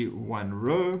only 1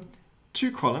 row,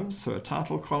 2 columns, so a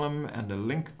title column and a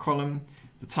link column.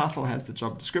 The title has the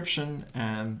job description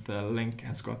and the link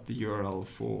has got the URL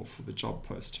for the job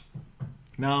post.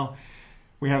 Now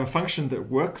we have a function that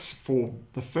works for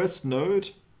the first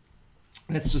node.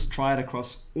 Let's just try it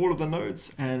across all of the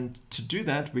nodes, and to do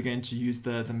that we're going to use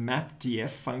the mapdf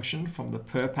function from the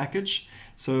per package.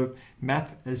 So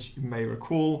map, as you may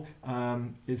recall,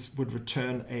 would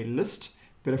return a list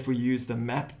But if we use the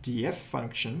mapdf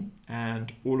function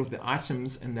and all of the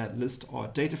items in that list are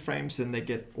data frames, then they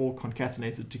get all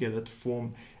concatenated together to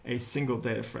form a single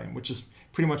data frame, which is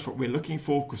pretty much what we're looking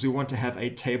for because we want to have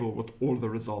a table with all of the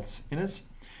results in it.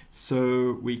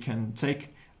 So we can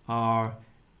take our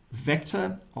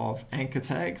vector of anchor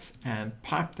tags and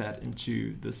pipe that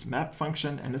into this map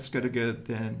function, and it's going to go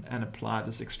then and apply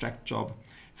this extract job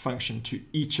function to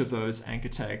each of those anchor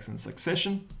tags in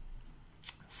succession.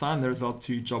 Assign the result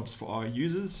to jobs for our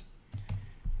users.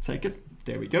 Take it.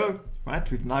 There we go.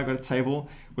 Right, we've now got a table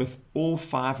with all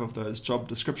 5 of those job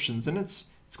descriptions in it.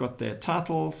 It's got their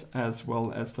titles as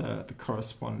well as the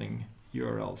corresponding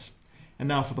URLs. And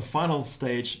now for the final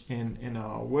stage in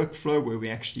our workflow where we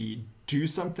actually do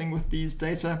something with these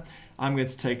data, I'm going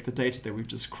to take the data that we've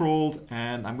just crawled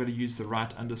and I'm going to use the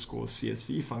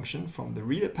write_CSV function from the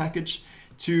reader package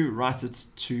to write it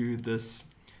to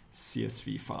this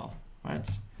CSV file. Right,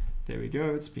 there we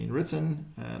go, it's been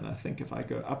written, and I think if I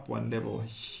go up one level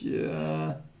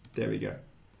here, there we go.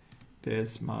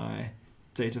 There's my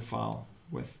data file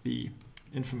with the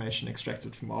information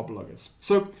extracted from our bloggers.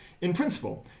 So in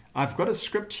principle, I've got a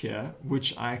script here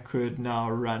which I could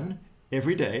now run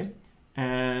every day,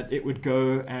 and it would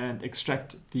go and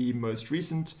extract the most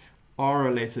recent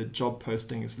R-related job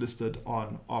postings listed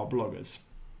on our bloggers.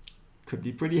 Could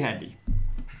be pretty handy.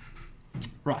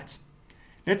 Right,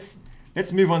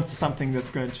 let's move on to something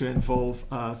that's going to involve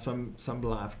some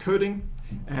live coding.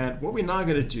 And what we're now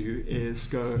going to do is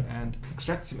go and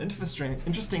extract some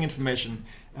interesting information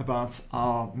about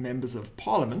our members of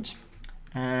parliament.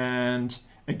 And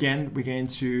again, we're going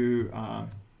to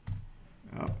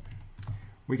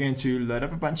load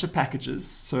up a bunch of packages.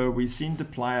 So we've seen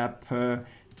dplyr per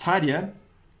tidyr.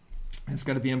 It's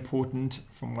going to be important,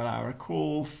 from what I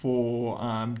recall, for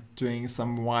doing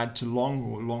some wide to long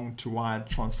or long to wide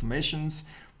transformations.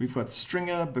 We've got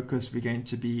stringer because we're going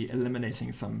to be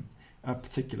eliminating some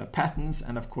particular patterns,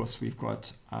 and of course we've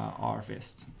got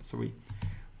rfest. So we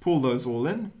pull those all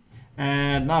in,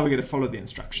 and now we're going to follow the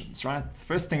instructions. Right, the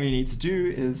first thing we need to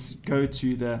do is go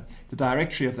to the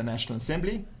directory of the National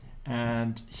Assembly,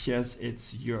 and here's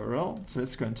its URL. So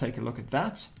let's go and take a look at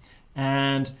that.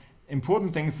 And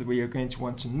important things that we are going to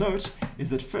want to note is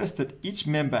that first, that each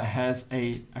member has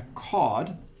a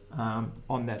card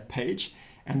on that page,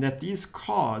 and that these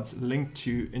cards link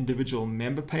to individual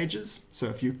member pages. So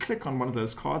if you click on one of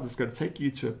those cards, it's going to take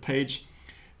you to a page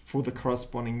for the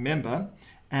corresponding member,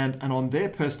 and on their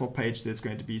personal page there's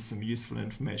going to be some useful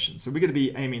information. So we're going to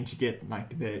be aiming to get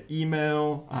like their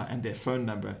email and their phone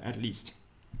number at least.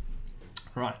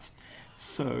 Right,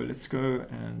 so let's go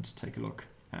and take a look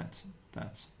at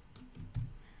that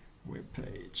web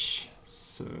page.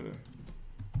 So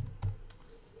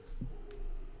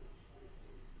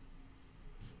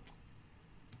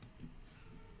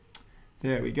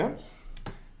there we go.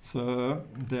 So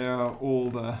there are all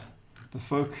the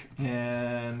folk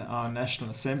in our National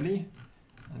Assembly,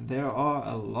 and there are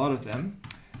a lot of them.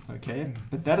 Okay,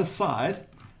 but that aside,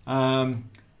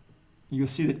 you'll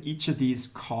see that each of these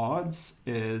cards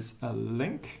is a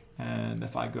link, and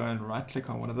if I go and right click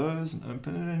on one of those and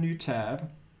open in a new tab,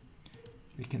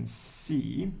 we can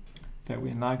see that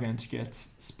we're now going to get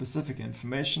specific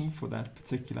information for that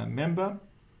particular member.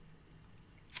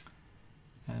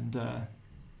 And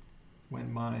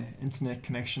when my internet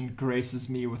connection graces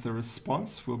me with a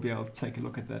response, we'll be able to take a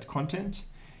look at that content.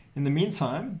 In the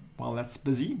meantime, while that's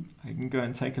busy, I can go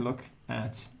and take a look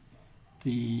at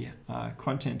the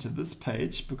content of this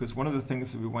page, because one of the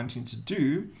things that we're wanting to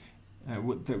do, that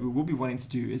we will be wanting to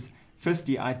do, is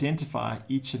firstly identify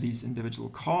each of these individual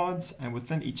cards, and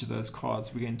within each of those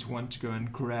cards we're going to want to go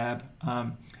and grab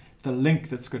the link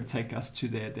that's going to take us to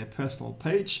their personal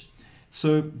page.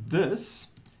 So this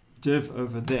div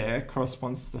over there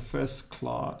corresponds to the first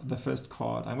card.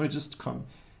 I'm going to just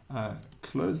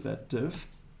close that div.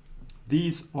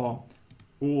 These are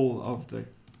all of the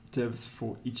divs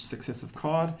for each successive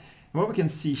card. And what we can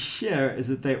see here is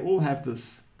that they all have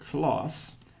this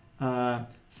class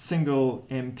single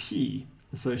MP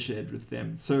associated with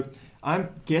them. So I'm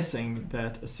guessing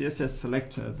that a CSS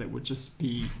selector that would just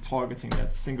be targeting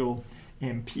that single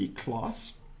MP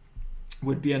class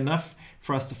would be enough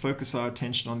for us to focus our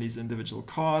attention on these individual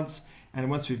cards. And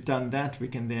once we've done that, we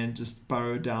can then just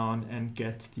burrow down and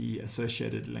get the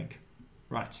associated link.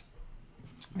 Right.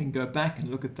 We can go back and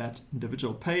look at that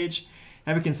individual page,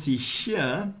 and we can see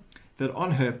here that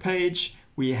on her page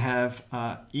we have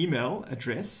email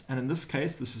address, and in this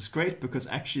case this is great because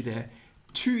actually there are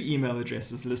 2 email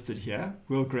addresses listed here.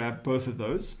 We'll grab both of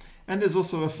those, and there's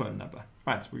also a phone number.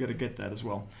 Right, we're going to get that as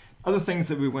well. Other things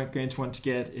that we weren't going to want to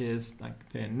get is like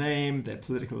their name, their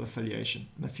political affiliation,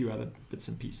 and a few other bits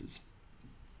and pieces.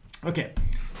 Okay,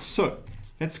 so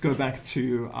let's go back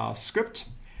to our script.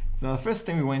 Now, the first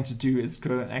thing we want to do is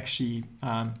go and actually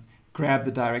grab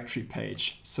the directory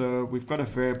page. So we've got a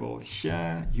variable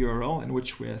here, URL, in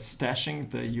which we're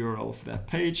stashing the URL for that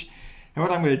page. And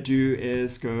what I'm going to do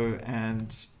is go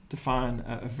and define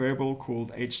a variable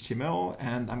called HTML,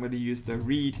 and I'm going to use the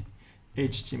read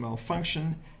HTML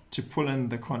function to pull in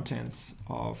the contents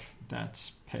of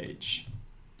that page.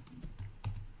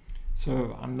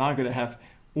 So I'm now going to have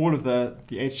all of the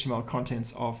HTML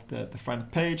contents of the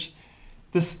front page.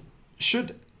 This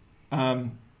should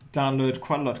download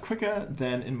quite a lot quicker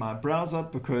than in my browser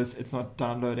because it's not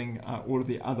downloading all of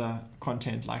the other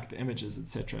content like the images,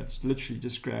 etc. It's literally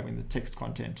just grabbing the text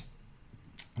content.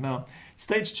 Now,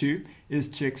 stage 2 is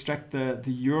to extract the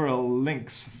URL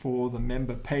links for the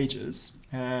member pages,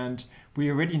 and we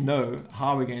already know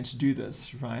how we're going to do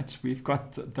this, right? We've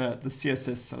got the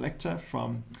CSS selector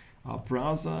from our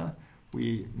browser.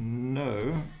 We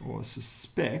know or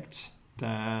suspect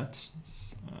that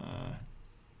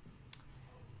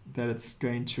that it's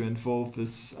going to involve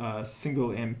this single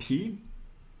MP.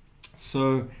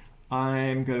 So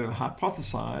I'm going to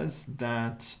hypothesize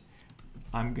that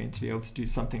I'm going to be able to do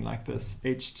something like this.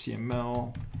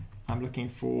 HTML, I'm looking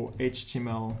for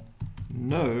HTML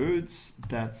nodes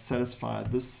that satisfy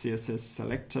this CSS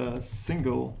selector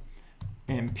single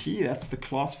MP. That's the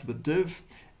class for the div.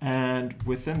 And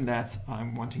within that,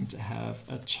 I'm wanting to have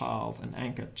a child, an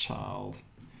anchor child.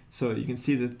 So you can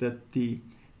see that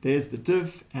there's the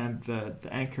div, and the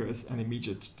anchor is an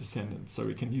immediate descendant. So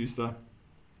we can use the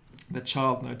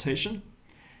child notation.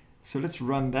 So let's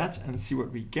run that and see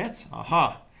what we get.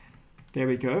 Aha, there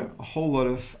we go. A whole lot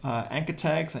of anchor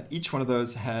tags, and each one of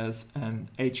those has an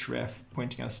href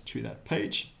pointing us to that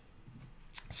page.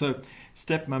 So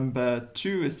step number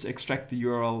 2 is to extract the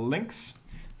URL links.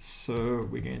 So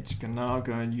we're going to now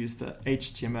go and use the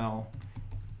HTML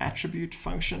attribute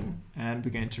function, and we're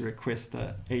going to request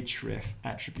the href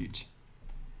attribute.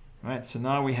 All right, so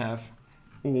now we have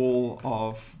all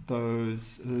of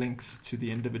those links to the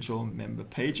individual member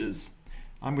pages.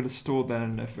 I'm going to store that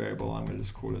in a variable. I'm going to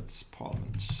just call it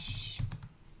Parliament.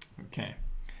 Okay.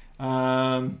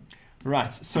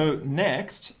 Right, so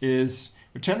next is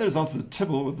return the results as a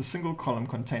tibble with a single column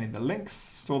containing the links.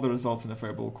 Store the results in a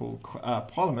variable called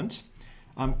Parliament.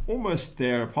 I'm almost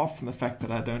there, apart from the fact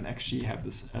that I don't actually have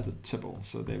this as a tibble.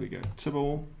 So there we go,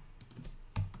 tibble.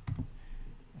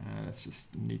 Let's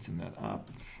just neaten that up.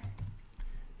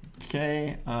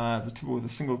 Okay, it's a tibble with a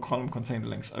single column containing the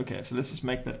links. Okay, so let's just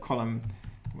make that column,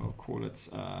 we'll call it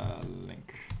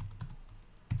link.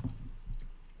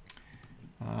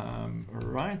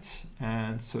 Right,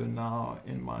 and so now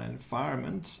in my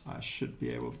environment, I should be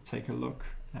able to take a look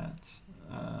at,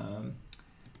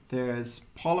 there's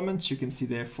Parliament. You can see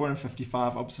there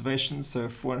 455 observations, so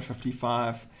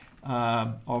 455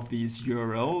 of these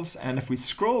URLs. And if we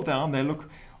scroll down, they look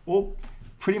all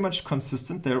pretty much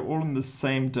consistent. They're all in the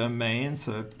same domain,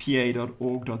 so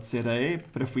pa.org.za.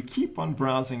 But if we keep on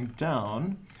browsing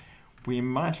down, we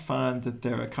might find that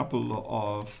there are a couple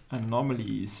of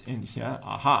anomalies in here.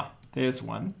 Aha, there's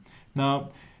one. Now,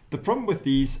 the problem with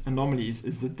these anomalies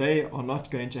is that they are not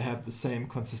going to have the same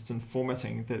consistent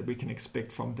formatting that we can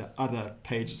expect from the other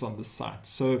pages on the site.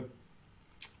 So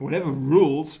whatever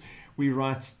rules we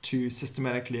write to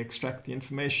systematically extract the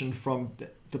information from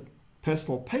the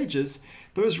personal pages,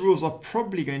 those rules are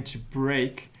probably going to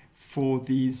break for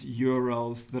these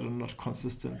URLs that are not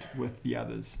consistent with the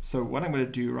others. So what I'm going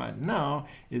to do right now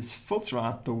is filter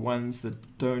out the ones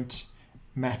that don't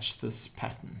match this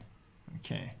pattern.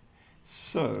 Okay,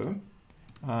 so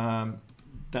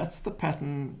that's the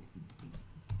pattern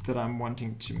that I'm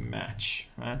wanting to match,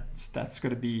 right? So that's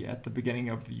going to be at the beginning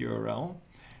of the URL.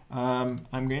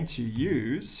 I'm going to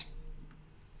use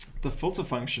the filter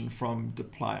function from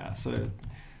dplyr. So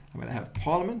I'm going to have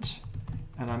Parliament,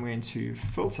 and I'm going to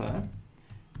filter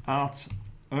out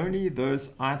only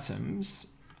those items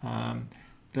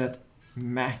that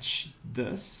match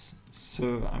this.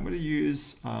 So I'm going to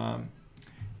use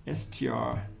str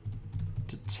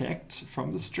detect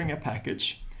from the stringer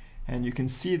package, and you can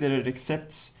see that it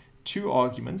accepts 2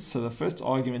 arguments. So the first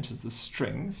argument is the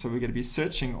string, so we're going to be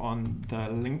searching on the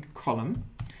link column,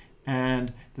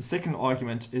 and the second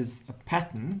argument is a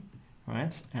pattern,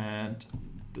 right? And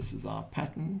this is our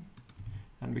pattern,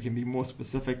 and we can be more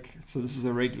specific. So this is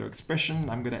a regular expression.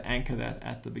 I'm going to anchor that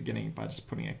at the beginning by just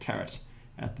putting a caret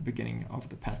at the beginning of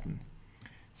the pattern.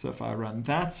 So if I run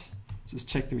that, just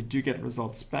check that we do get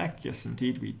results back. Yes,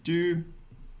 indeed we do.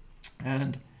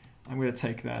 And I'm going to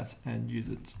take that and use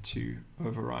it to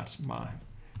overwrite my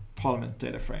Parliament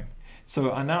data frame.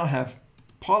 So I now have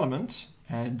Parliament,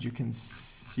 and you can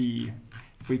see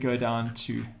if we go down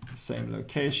to the same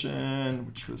location,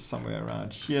 which was somewhere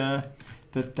around here,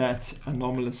 that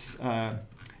anomalous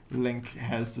link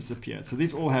has disappeared. So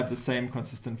these all have the same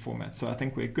consistent format. So I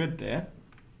think we're good there.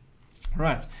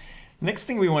 Right. The next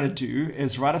thing we want to do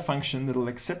is write a function that will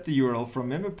accept the URL from a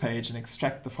member page and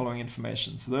extract the following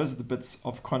information. So those are the bits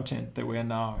of content that we're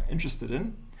now interested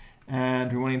in.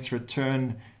 And we're wanting to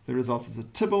return the results as a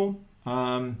tibble.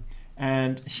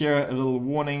 And here a little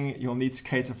warning, you'll need to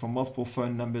cater for multiple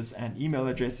phone numbers and email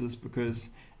addresses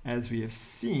because, as we have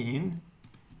seen,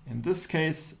 in this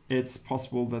case, it's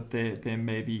possible that there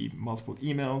may be multiple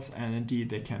emails, and indeed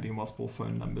there can be multiple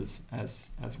phone numbers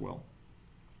as well.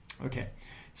 Okay,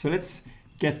 so let's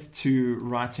get to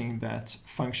writing that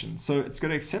function. So it's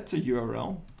going to accept a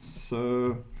URL.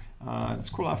 So let's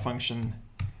call our function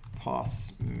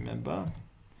pass member,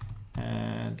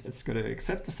 and it's going to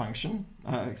accept a function,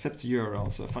 accept a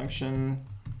URL. So function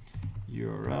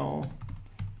URL,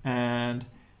 and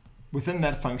within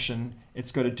that function,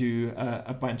 it's got to do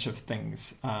a bunch of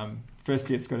things.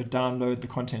 Firstly, it's got to download the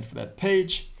content for that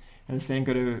page, and it's then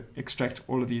got to extract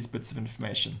all of these bits of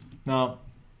information. Now,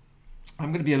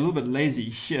 I'm going to be a little bit lazy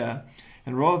here,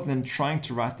 and rather than trying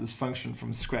to write this function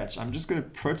from scratch, I'm just going to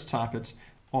prototype it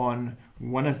on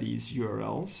one of these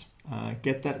URLs,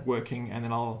 get that working, and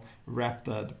then I'll wrap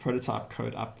the prototype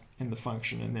code up in the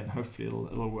function, and then hopefully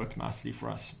it'll work nicely for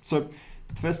us. So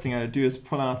the first thing I do is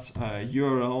pull out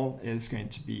URL is going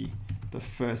to be the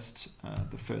first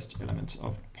element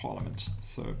of Parliament.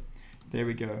 So there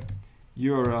we go.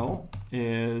 URL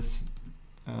is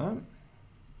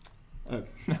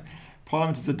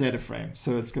Parliament is a data frame,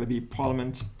 so it's going to be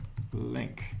Parliament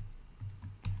link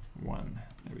 1.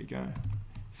 There we go.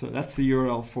 So that's the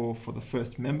URL for the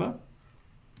first member.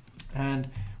 And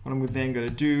what I'm then going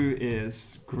to do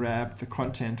is grab the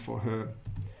content for her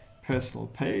personal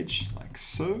page, like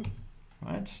so,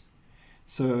 right?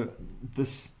 So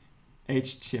this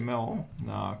HTML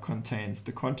now contains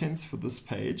the contents for this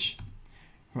page,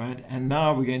 right? And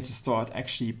now we're going to start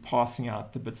actually passing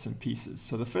out the bits and pieces.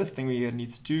 So the first thing we need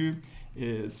to do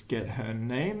is get her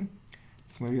name.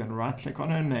 So we're going to right click on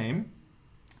her name,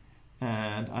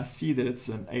 and I see that it's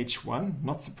an H1,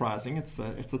 not surprising, it's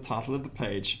the title of the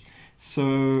page.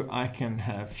 So I can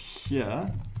have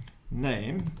here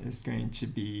name is going to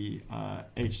be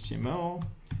HTML,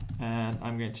 and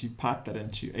I'm going to pipe that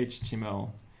into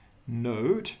HTML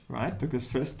node, right? Because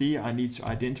firstly I need to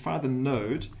identify the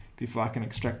node before I can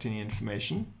extract any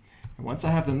information. And once I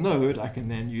have the node, I can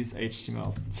then use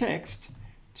HTML text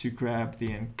to grab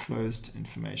the enclosed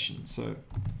information. So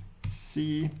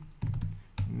C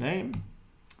name,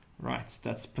 right?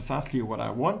 That's precisely what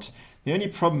I want. The only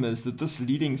problem is that this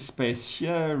leading space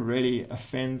here really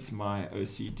offends my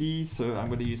OCD, so I'm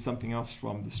going to use something else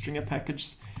from the stringer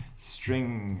package,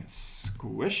 string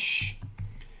squish,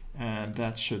 and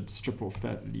that should strip off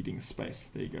that leading space.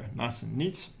 There you go, nice and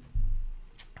neat.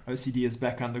 OCD is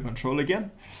back under control again.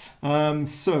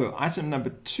 So item number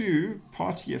 2,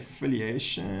 party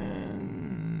affiliation.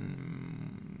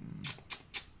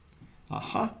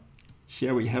 Aha.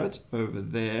 Here we have it over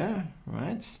there,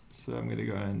 right? So I'm going to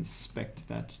go and inspect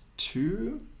that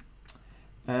too.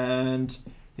 And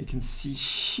you can see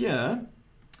here,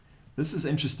 this is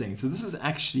interesting. So this is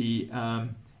actually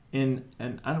in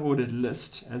an unordered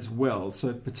list as well.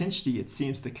 So potentially it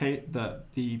seems the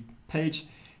page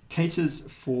caters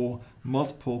for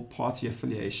multiple party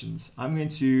affiliations. I'm going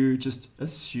to just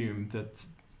assume that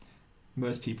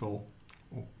most people,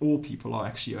 or all people, are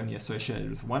actually only associated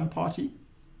with one party.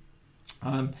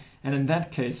 And in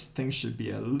that case, things should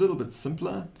be a little bit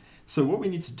simpler. So what we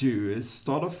need to do is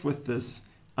start off with this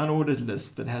unordered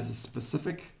list that has a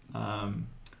specific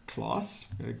class.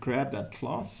 We're going to grab that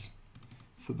class,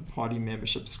 so the party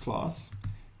memberships class,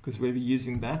 because we'll be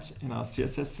using that in our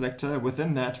CSS selector.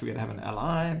 Within that, we're going to have an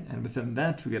li, and within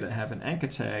that, we're going to have an anchor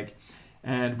tag,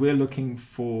 and we're looking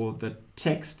for the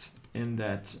text in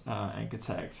that anchor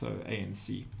tag, so A and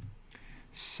C.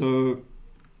 So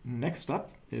next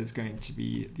up is going to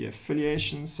be the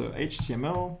affiliation. So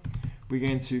HTML, we're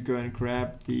going to go and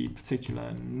grab the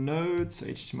particular node, so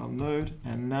HTML node,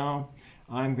 and now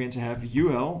I'm going to have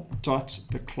ul dot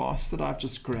the class that I've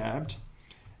just grabbed,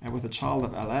 and with a child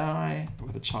of li,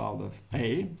 with a child of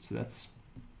a, so that's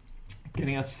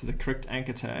getting us to the correct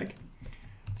anchor tag.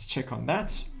 Let's check on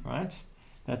that, right?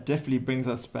 That definitely brings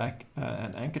us back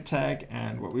an anchor tag,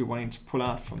 and what we're wanting to pull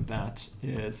out from that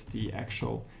is the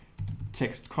actual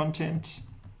text content.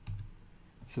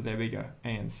 So there we go, A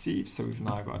and C. So we've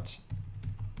now got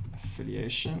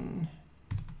affiliation,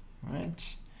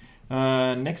 right?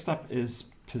 Next up is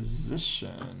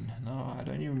position. No, I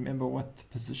don't even remember what the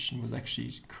position was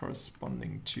actually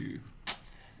corresponding to.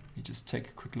 Let me just take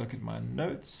a quick look at my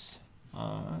notes.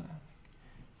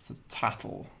 It's the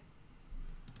title.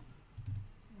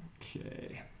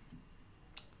 Okay.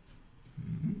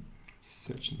 Let's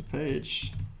search in the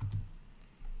page.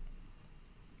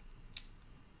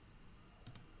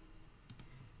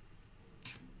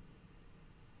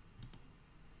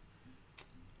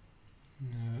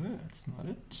 No, that's not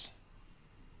it.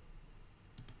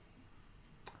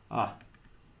 Ah,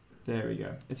 there we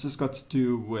go. It's just got to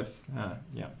do with,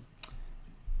 yeah,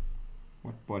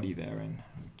 what body they're in.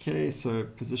 Okay, so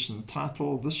position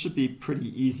title. This should be pretty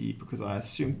easy because I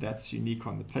assume that's unique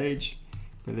on the page.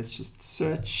 But let's just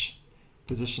search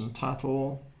position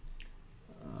title.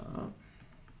 I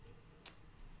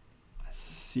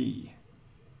see.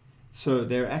 So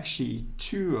there are actually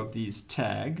two of these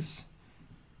tags.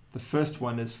 The first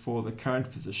one is for the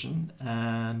current position,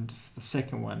 and the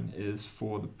second one is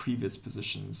for the previous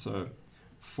position, so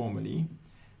formerly.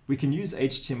 We can use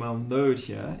HTML node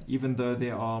here, even though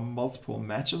there are multiple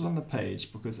matches on the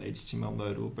page, because HTML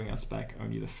node will bring us back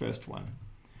only the first one.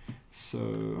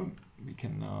 So we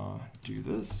can now do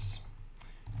this,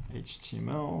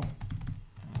 HTML,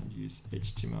 and use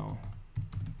HTML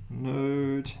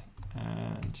node,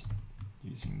 and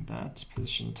using that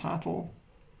position title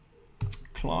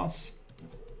class,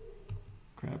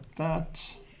 grab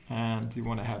that, and we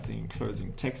want to have the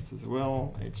enclosing text as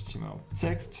well, HTML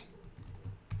text.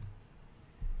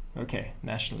 Okay,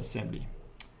 National Assembly.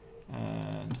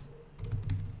 And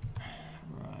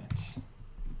right.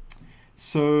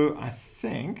 So I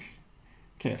think,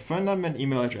 okay, phone number and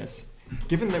email address.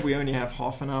 Given that we only have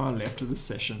half an hour left of the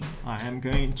session, I am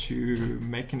going to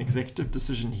make an executive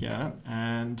decision here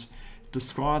and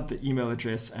discard the email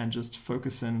address and just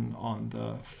focus in on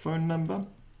the phone number.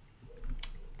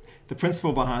 The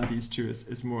principle behind these two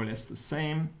is more or less the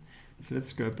same. So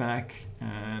let's go back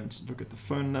and look at the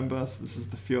phone number. So this is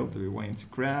the field that we're wanting to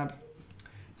grab.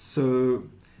 So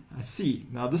I see.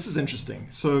 Now this is interesting.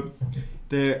 So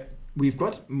we've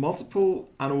got multiple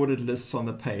unordered lists on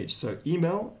the page. So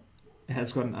email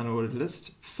has got an unordered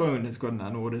list. Phone has got an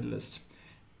unordered list.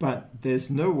 But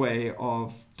there's no way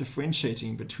of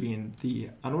differentiating between the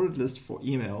unordered list for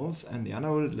emails and the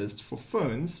unordered list for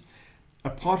phones,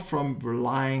 apart from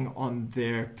relying on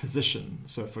their position.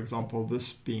 So for example,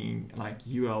 this being like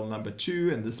UL number 2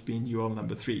 and this being UL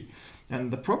number 3. And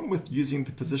the problem with using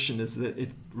the position is that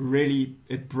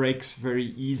it breaks very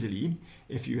easily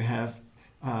if you have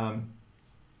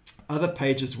other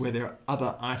pages where there are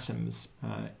other items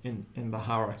in the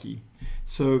hierarchy.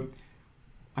 So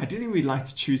ideally, we'd like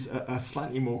to choose a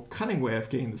slightly more cunning way of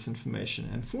getting this information.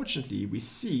 And fortunately, we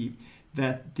see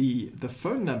that the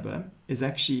phone number is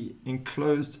actually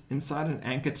enclosed inside an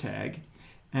anchor tag,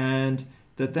 and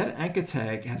that anchor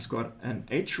tag has got an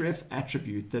href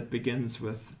attribute that begins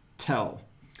with tel.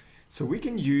 So we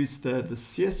can use the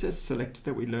CSS select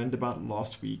that we learned about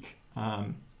last week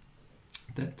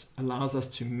that allows us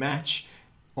to match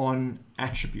on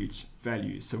attribute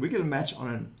values. So we're going to match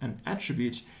on an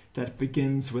attribute that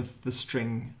begins with the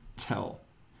string tel.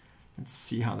 Let's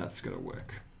see how that's going to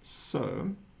work. So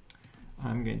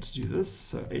I'm going to do this.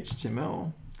 So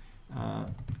HTML,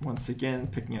 once again,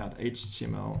 picking out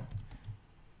HTML.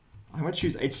 I'm going to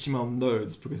choose HTML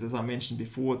nodes because, as I mentioned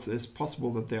before, it's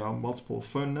possible that there are multiple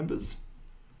phone numbers.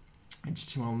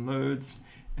 HTML nodes.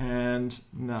 And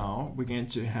now we're going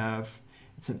to have,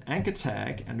 it's an anchor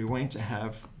tag, and we're going to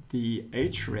have the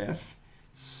href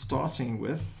starting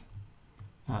with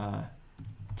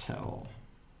tel.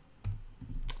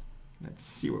 Let's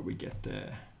see what we get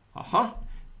there. Aha,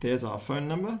 there's our phone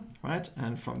number, right?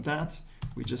 And from that,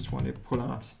 we just want to pull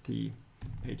out the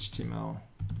HTML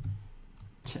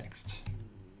text.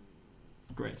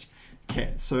 Great.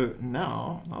 Okay, so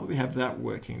now that we have that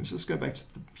working, let's just go back to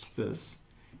this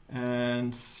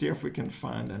and see if we can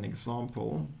find an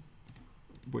example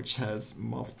which has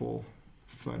multiple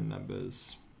phone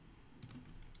numbers,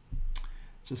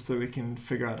 just so we can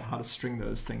figure out how to string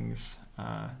those things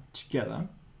together.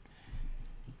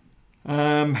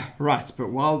 Right, but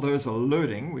while those are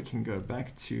loading, we can go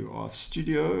back to our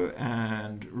studio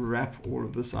and wrap all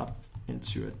of this up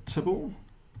into a tibble.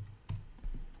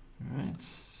 All right,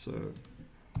 so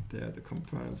there are the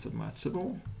components of my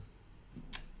tibble.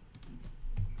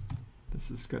 This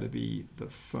is going to be the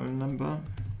phone number.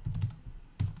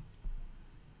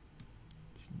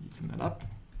 Let's neaten that up.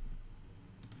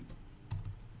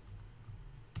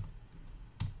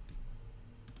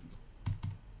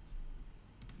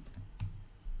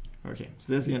 Okay,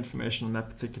 so there's the information on that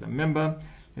particular member.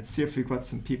 Let's see if we've got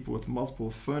some people with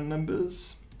multiple phone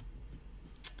numbers.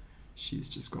 She's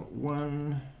just got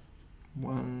 1,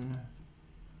 1,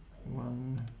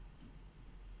 1,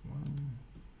 1.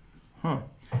 Huh.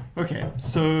 Okay,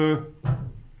 so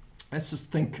let's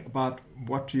just think about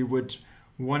what we would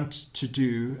want to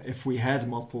do if we had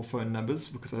multiple phone numbers,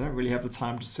 because I don't really have the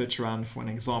time to search around for an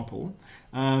example.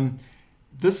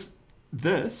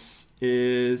 This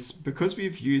is, because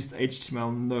we've used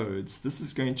HTML nodes, this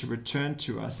is going to return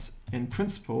to us, in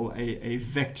principle, a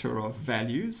vector of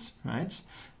values, right?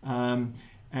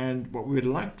 And what we'd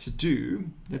like to do,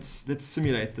 let's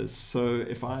simulate this. So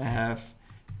if I have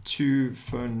 2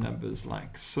 phone numbers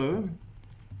like so,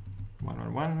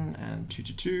 111 and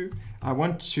 222, I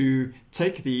want to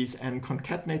take these and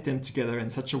concatenate them together in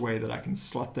such a way that I can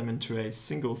slot them into a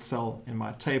single cell in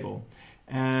my table.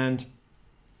 And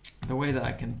the way that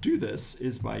I can do this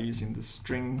is by using the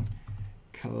string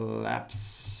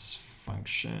collapse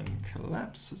function.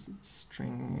 Collapse, is it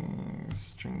string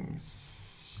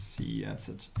C, that's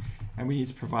it. And we need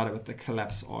to provide it with the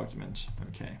collapse argument.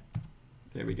 Okay,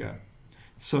 there we go.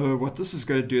 So what this is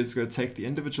going to do is going to take the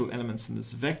individual elements in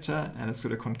this vector and it's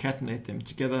going to concatenate them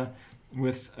together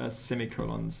with a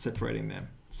semicolon separating them.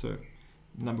 So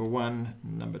number 1,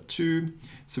 number 2.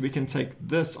 So we can take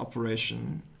this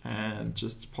operation and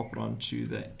just pop it onto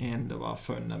the end of our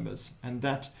phone numbers. And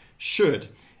that should,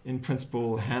 in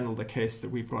principle, handle the case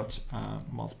that we've got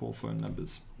multiple phone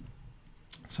numbers.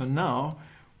 So now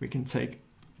we can take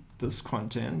this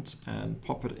content and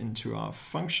pop it into our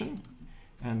function.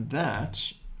 And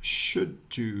that should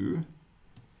do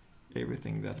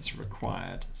everything that's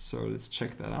required. So let's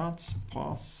check that out.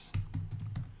 Pass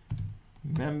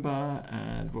member,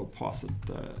 and we'll pass it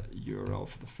the URL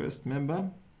for the first member.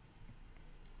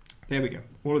 There we go.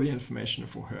 All of the information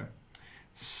for her.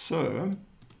 So,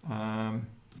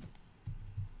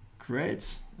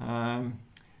 great.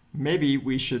 Maybe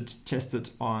we should test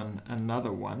it on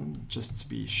another one just to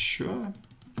be sure.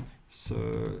 So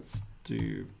let's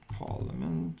do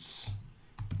Parliament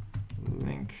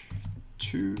link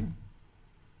 2.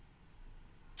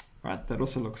 Right, that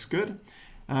also looks good.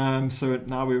 So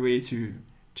now we're ready to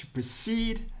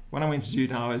proceed. What I'm going to do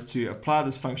now is to apply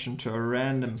this function to a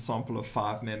random sample of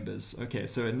 5 members. Okay,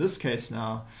 so in this case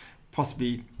now,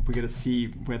 possibly we're going to see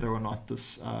whether or not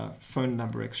this phone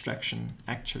number extraction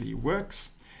actually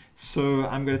works. So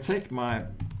I'm going to take my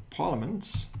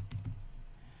Parliament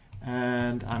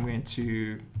and I'm going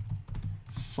to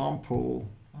sample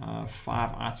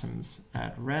 5 items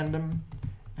at random,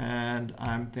 and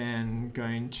I'm then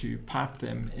going to pipe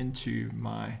them into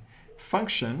my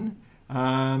function.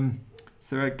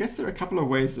 So I guess there are a couple of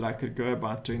ways that I could go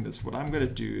about doing this. What I'm going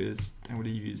to do is I'm going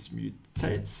to use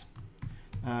mutate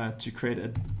to create a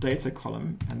data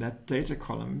column, and that data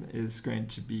column is going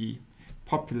to be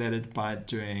populated by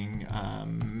doing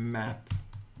map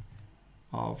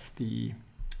of the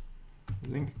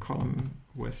link column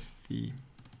with the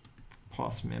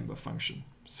pass member function.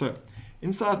 So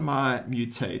inside my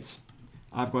mutate,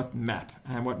 I've got map,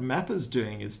 and what map is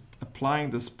doing is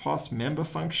applying this pass member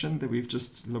function that we've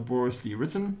just laboriously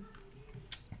written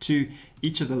to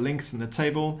each of the links in the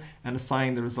table and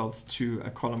assigning the results to a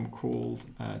column called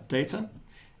data.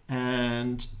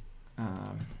 And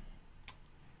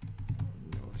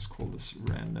let's call this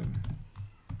random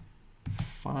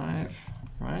 5,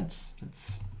 right?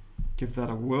 Let's give that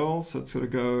a whirl. So it's going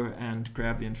to go and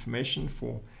grab the information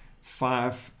for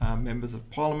 5 members of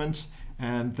Parliament,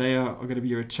 and they are going to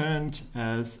be returned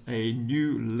as a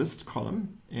new list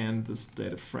column in this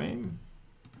data frame.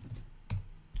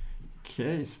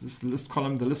 Okay, so this list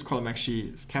column, the list column actually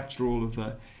has captured all of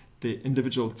the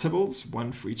individual tibbles,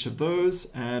 1 for each of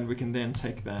those, and we can then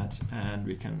take that and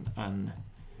we can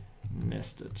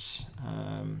unnest it.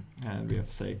 And we have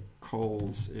to say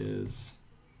cols is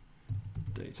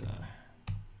data.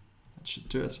 That should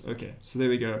do it. Okay, so there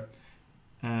we go.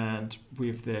 And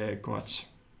we've there got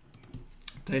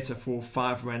data for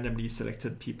 5 randomly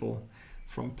selected people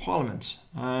from Parliament.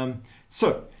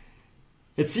 So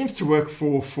it seems to work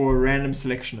for a random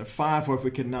selection of 5. What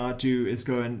we can now do is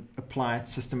go and apply it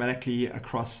systematically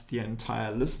across the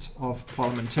entire list of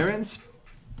parliamentarians.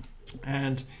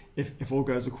 And if all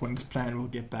goes according to plan, we'll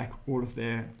get back all of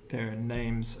their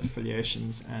names,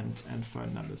 affiliations, and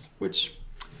phone numbers, which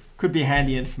could be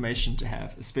handy information to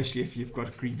have, especially if you've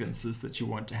got grievances that you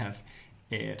want to have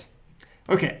aired.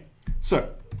 Okay,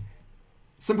 so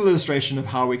simple illustration of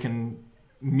how we can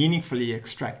meaningfully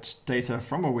extract data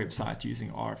from a website using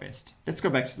RFest. Let's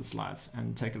go back to the slides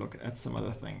and take a look at some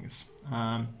other things.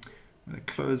 I'm going to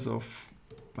close off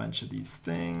a bunch of these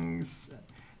things.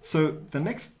 So the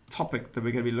next topic that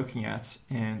we're going to be looking at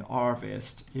in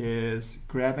RVest is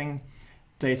grabbing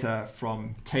data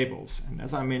from tables. And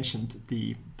as I mentioned,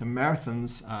 the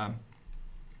marathon's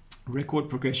record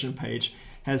progression page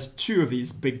has two of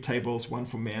these big tables, one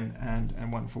for men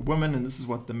and one for women, and this is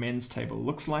what the men's table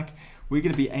looks like. We're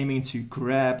going to be aiming to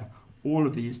grab all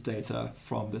of these data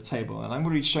from the table, and I'm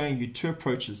going to be showing you two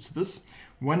approaches to this.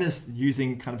 One is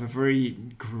using kind of a very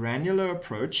granular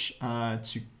approach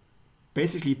to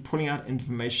basically pulling out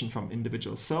information from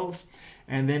individual cells,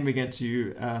 and then we're going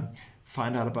to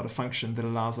find out about a function that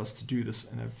allows us to do this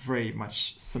in a very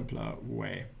much simpler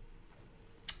way.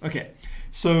 Okay,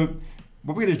 so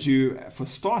what we're going to do for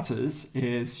starters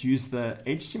is use the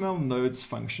HTML nodes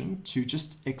function to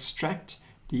just extract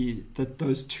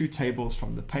those two tables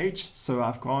from the page. So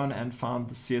I've gone and found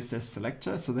the CSS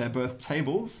selector. So they're both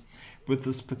tables with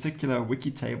this particular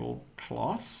wiki table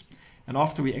class. And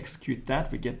after we execute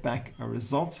that, we get back a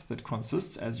result that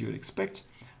consists, as you would expect,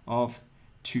 of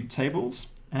two tables.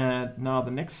 And now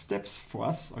the next steps for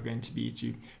us are going to be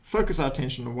to focus our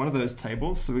attention on one of those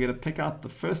tables. So we're going to pick out the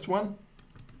first one,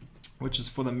 which is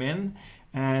for the men,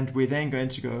 and we're then going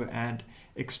to go and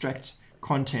extract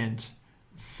content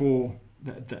for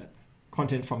the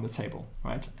content from the table,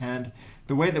 right? And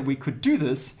the way that we could do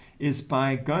this is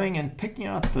by going and picking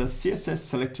out the CSS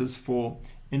selectors for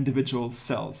individual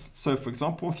cells. So for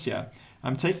example, here,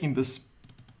 I'm taking this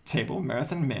table,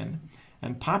 marathon men,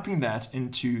 and piping that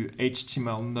into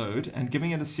HTML node and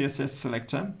giving it a CSS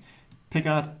selector, pick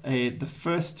out the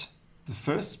first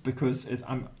because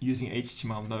I'm using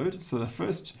HTML node, so the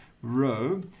first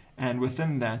row, and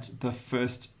within that the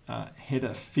first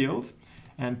header field,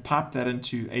 and pipe that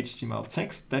into HTML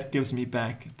text. That gives me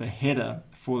back the header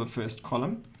for the first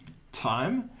column,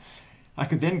 time. I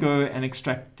could then go and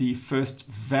extract the first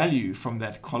value from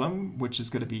that column, which is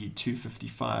going to be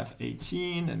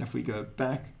 255.18, and if we go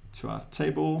back to our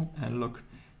table and look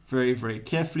very, very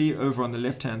carefully over on the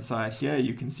left-hand side here,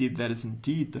 you can see that is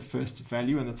indeed the first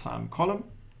value in the time column.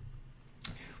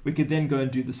 We could then go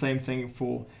and do the same thing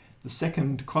for the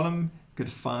second column. We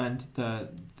could find the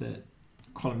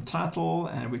column title,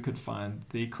 and we could find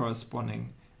the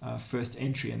corresponding first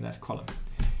entry in that column.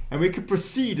 And we could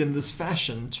proceed in this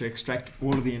fashion to extract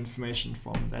all of the information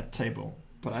from that table.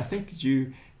 But I think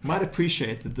you might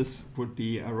appreciate that this would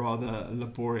be a rather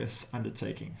laborious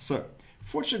undertaking. So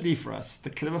fortunately for us, the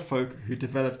clever folk who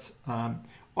developed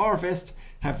RVest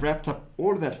have wrapped up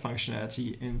all of that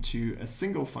functionality into a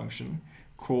single function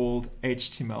called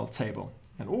HTML table.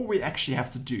 And all we actually have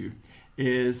to do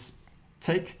is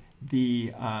take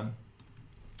the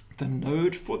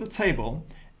node for the table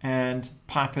and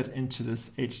pipe it into this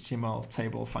HTML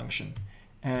table function.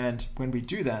 And when we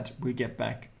do that, we get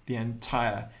back the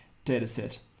entire data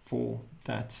set for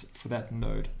that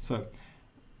node. So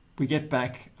we get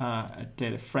back a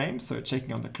data frame. So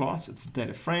checking on the class, it's a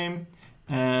data frame.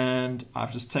 And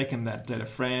I've just taken that data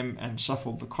frame and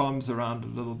shuffled the columns around a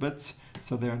little bit,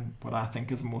 so they're in what I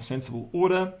think is a more sensible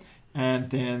order, and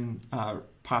then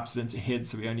pipes it into head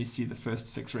so we only see the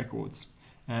first 6 records.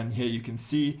 And here you can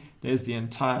see there's the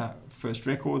entire first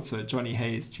record, so Johnny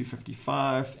Hayes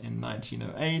 255 in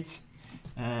 1908,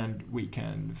 and we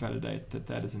can validate that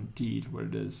that is indeed what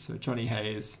it is. So Johnny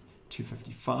Hayes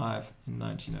 255 in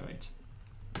 1908.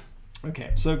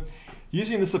 Okay, so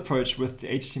using this approach with the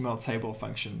HTML table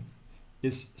function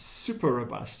is super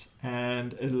robust,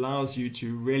 and it allows you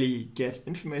to really get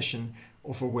information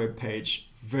off a web page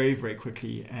very, very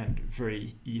quickly and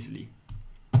very easily.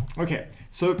 Okay,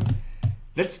 so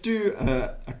let's do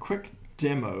a quick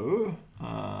demo.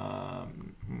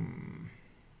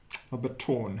 A bit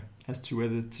torn as to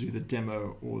whether to do the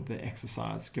demo or the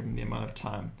exercise given the amount of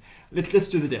time. Let's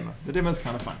do the demo. The demo is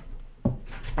kind of fun.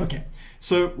 Okay,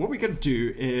 so what we're going to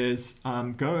do is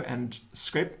go and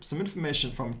scrape some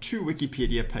information from 2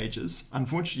 Wikipedia pages.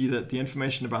 Unfortunately, the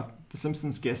information about the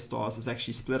Simpsons guest stars is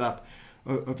actually split up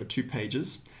over 2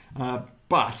 pages.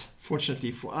 But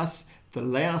fortunately for us, the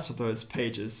layout of those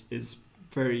pages is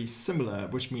very similar,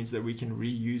 which means that we can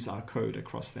reuse our code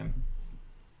across them.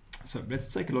 So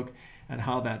let's take a look at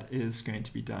how that is going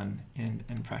to be done in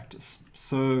practice.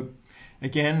 So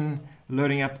again,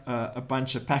 loading up a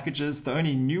bunch of packages. The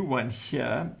only new one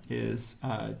here is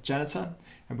Janitor,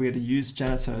 and we're going to use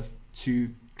Janitor to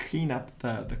clean up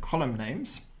the column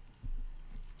names.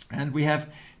 And we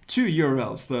have 2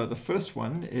 URLs. The first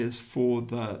one is for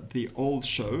the old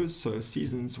shows, so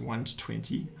seasons 1 to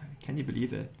 20. Can you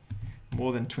believe it?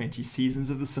 More than 20 seasons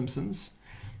of The Simpsons.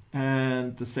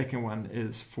 And the second one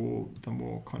is for the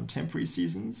more contemporary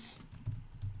seasons.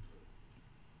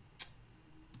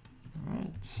 All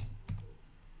right.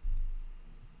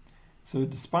 So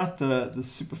despite the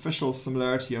superficial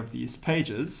similarity of these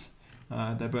pages,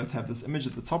 they both have this image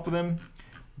at the top of them.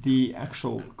 The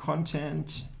actual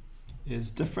content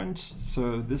is different.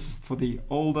 So this is for the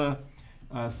older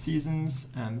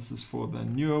seasons, and this is for the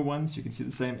newer ones. You can see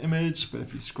the same image, but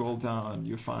if you scroll down,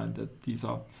 you'll find that these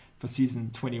are for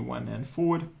season 21 and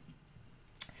forward.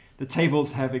 The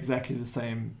tables have exactly the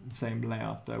same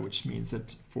layout though, which means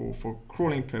that for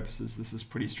crawling purposes, this is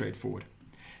pretty straightforward.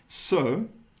 So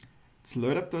let's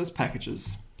load up those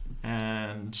packages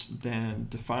and then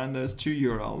define those two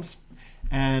URLs.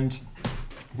 And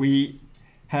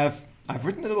I've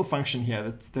written a little function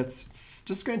here that's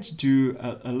just going to do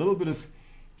a little bit of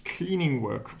cleaning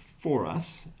work for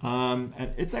us. And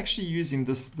it's actually using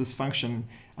this function,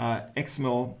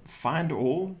 XML find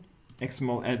all,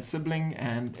 XML add sibling,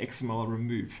 and XML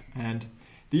remove. And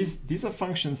these are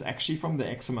functions actually from the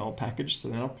XML package, so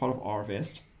they're not part of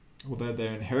rvest, although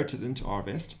they're inherited into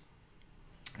rvest.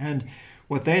 And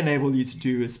what they enable you to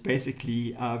do is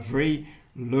basically very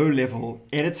low-level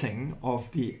editing of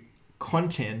the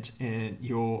content in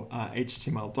your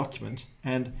HTML document.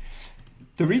 And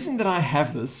the reason that I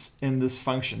have this in this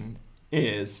function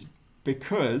is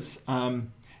because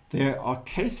there are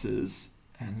cases,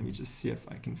 and let me just see if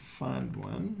I can find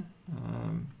one,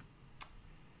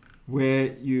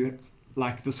 where you,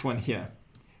 like this one here,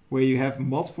 where you have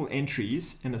multiple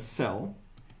entries in a cell,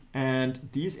 and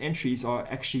these entries are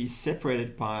actually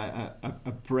separated by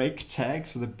a break tag,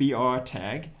 so the BR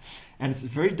tag, and it's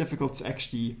very difficult to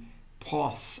actually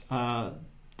parse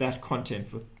that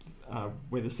content with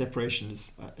where the separation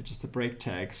is just a break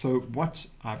tag. So what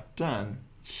I've done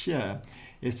here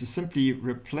is to simply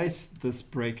replace this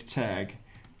break tag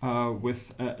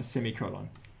with a semicolon.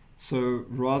 So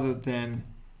rather than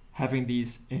having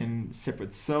these in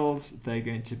separate cells, they're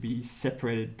going to be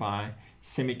separated by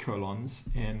semicolons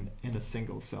in a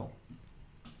single cell.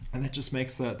 And that just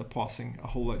makes the parsing a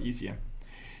whole lot easier.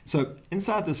 So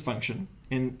inside this function,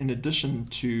 in addition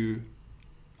to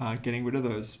getting rid of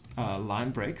those line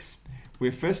breaks,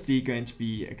 we're firstly going to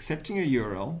be accepting a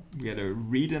URL. We're going to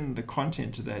read in the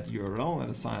content of that URL and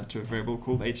assign it to a variable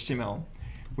called HTML.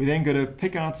 We're then going to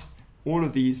pick out all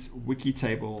of these wiki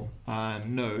table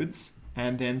nodes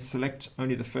and then select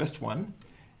only the first one.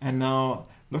 And now,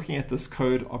 looking at this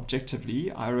code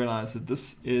objectively, I realize that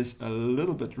this is a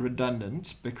little bit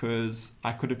redundant because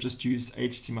I could have just used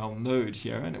HTML node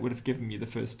here and it would have given me the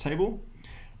first table.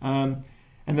 And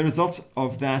the result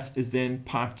of that is then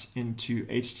piped into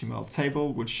HTML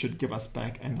table, which should give us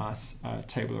back a nice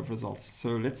table of results.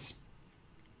 So let's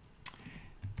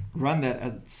run that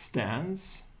as it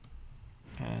stands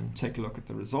and take a look at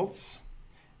the results.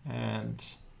 And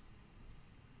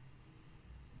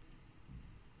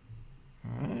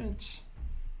all right,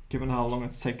 given how long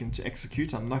it's taken to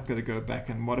execute, I'm not going to go back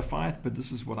and modify it, but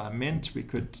this is what I meant. We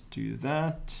could do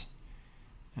that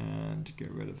and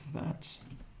get rid of that.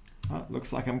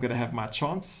 Looks like I'm going to have my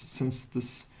chance since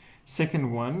this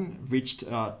second one reached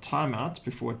timeout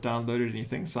before it downloaded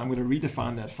anything. So I'm going to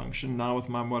redefine that function now with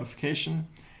my modification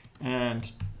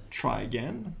and try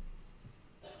again.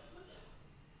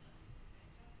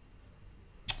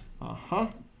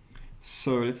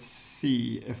 So let's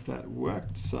see if that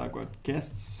worked. So I've got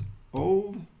guests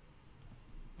old.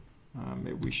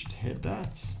 Maybe we should head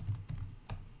that.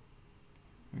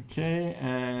 Okay,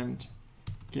 and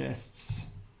guests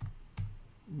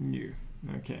new.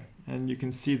 Okay, and you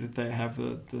can see that they have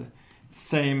the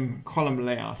same column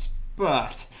layout.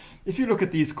 But if you look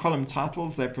at these column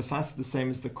titles, they're precisely the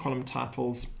same as the column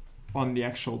titles on the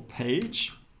actual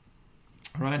page,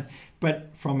 right?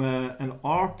 But from an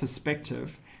R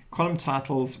perspective, column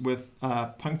titles with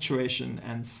punctuation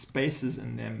and spaces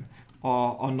in them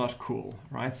are not cool,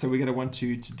 right? So we're going to want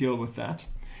to deal with that.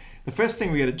 The first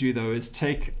thing we got to do though is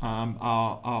take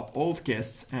our old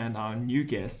guests and our new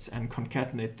guests and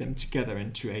concatenate them together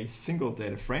into a single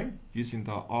data frame using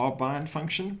the rbind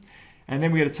function. And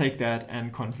then we got to take that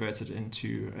and convert it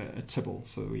into a tibble.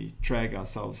 So we drag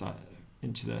ourselves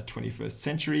into the 21st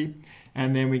century,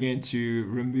 and then we're going to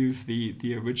remove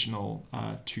the original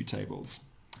two tables.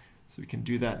 So we can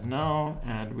do that now,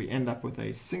 and we end up with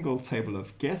a single table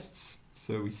of guests.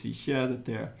 So we see here that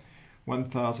there are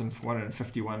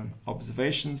 1,451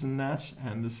 observations in that,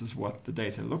 and this is what the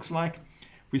data looks like.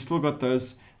 We still got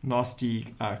those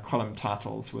nasty column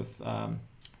titles with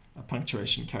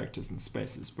punctuation characters and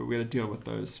spaces, but we're going to deal with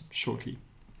those shortly.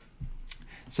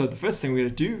 So the first thing we're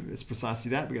going to do is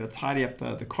precisely that. We're going to tidy up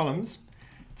the columns,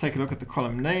 take a look at the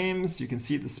column names. You can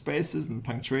see the spaces and the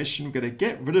punctuation. We're going to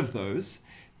get rid of those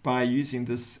by using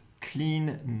this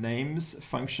clean names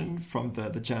function from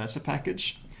the janitor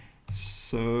package.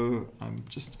 So I'm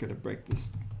just going to break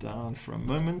this down for a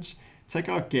moment. Take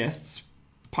our guests,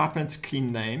 pipe into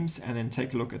clean names, and then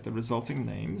take a look at the resulting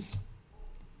names.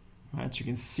 Right, you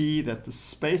can see that the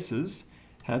spaces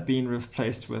have been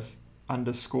replaced with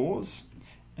underscores,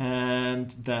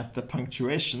 and that the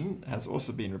punctuation has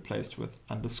also been replaced with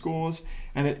underscores,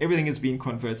 and that everything has been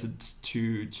converted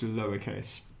to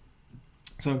lowercase.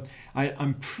 So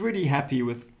I'm pretty happy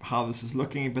with how this is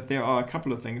looking, but there are a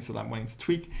couple of things that I'm wanting to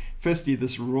tweak. Firstly,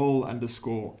 this roll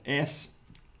underscore S,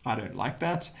 I don't like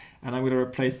that, and I'm going to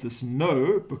replace this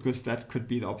no, because that could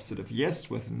be the opposite of yes,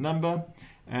 with number,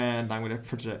 and I'm going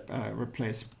to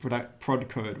replace prod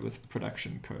code with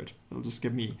production code. It'll just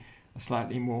give me a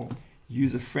slightly more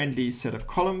user-friendly set of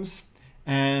columns,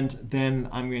 and then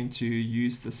I'm going to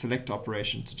use the select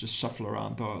operation to just shuffle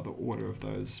around the order of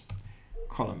those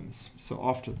columns. So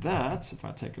after that, if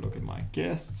I take a look at my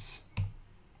guests,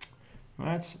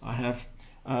 right, I have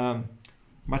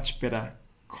much better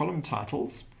column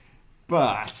titles,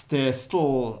 but there's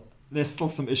still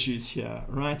some issues here,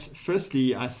 right?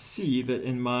 Firstly, I see that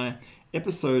in my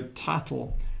episode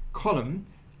title column,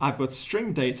 I've got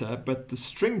string data, but the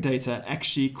string data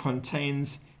actually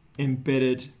contains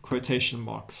embedded quotation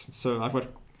marks. So I've got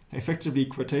effectively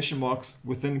quotation marks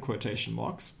within quotation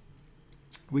marks.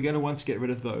 We're going to want to get rid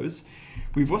of those.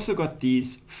 We've also got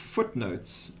these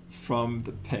footnotes from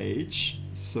the page.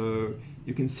 So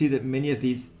you can see that many of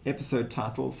these episode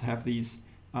titles have these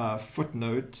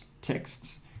footnote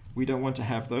texts. We don't want to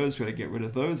have those. We're going to get rid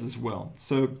of those as well.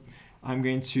 So I'm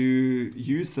going to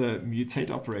use the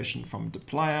mutate operation from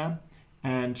dplyr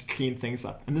and clean things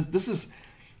up. And this is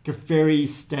a very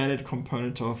standard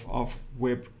component of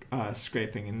web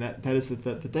scraping, and that is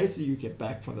that the data you get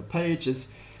back from the page is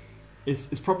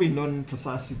probably not in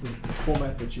precisely the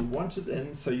format that you want it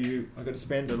in, so you are going to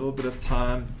spend a little bit of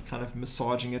time kind of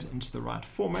massaging it into the right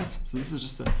format. So this is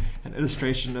just an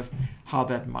illustration of how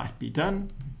that might be done.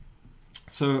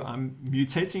 So I'm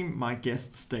mutating my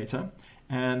guests data,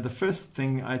 and the first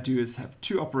thing I do is have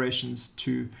two operations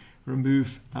to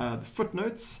remove the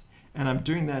footnotes, and I'm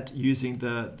doing that using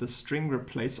the string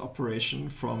replace operation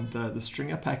from the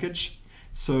stringer package.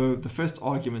 So the first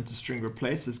argument to string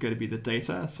replace is going to be the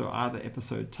data, so either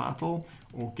episode title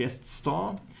or guest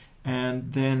star,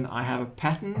 and then I have a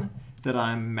pattern that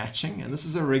I'm matching, and this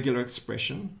is a regular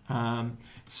expression.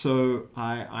 So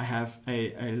I have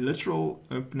a literal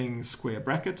opening square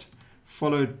bracket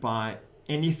followed by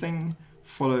anything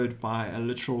followed by a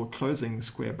literal closing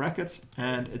square bracket,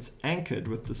 and it's anchored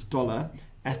with this dollar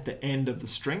at the end of the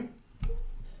string,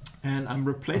 and I'm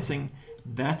replacing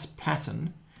that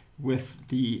pattern with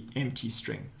the empty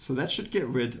string. So that should get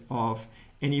rid of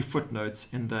any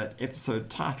footnotes in the episode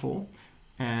title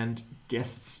and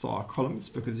guest star columns,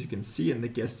 because you can see in the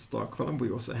guest star column we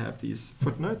also have these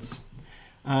footnotes.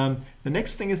 The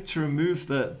next thing is to remove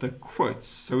the quotes.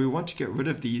 So we want to get rid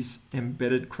of these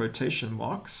embedded quotation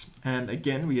marks, and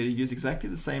again we're going to use exactly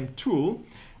the same tool.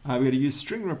 We're going to use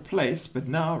string replace, but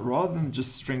now rather than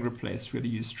just string replace, we're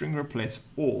going to use string replace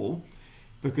all,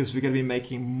 because we're going to be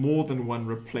making more than one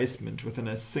replacement within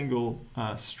a single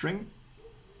string.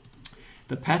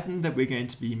 The pattern that we're going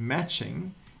to be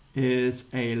matching is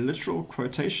a literal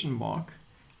quotation mark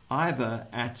either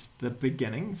at the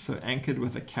beginning, so anchored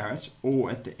with a caret, or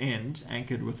at the end,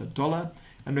 anchored with a dollar.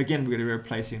 And again, we're going to be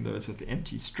replacing those with the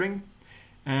empty string.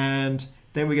 And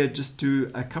then we're going to just do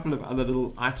a couple of other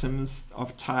little items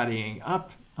of tidying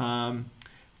up.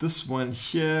 This one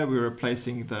here, we're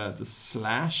replacing the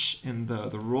slash in the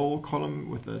roll column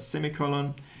with a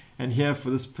semicolon. And here for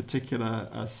this particular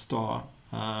star,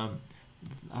 I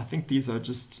think these are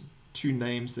just two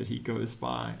names that he goes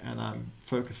by, and I'm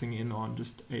focusing in on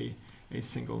just a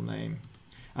single name.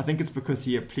 I think it's because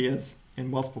he appears in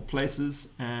multiple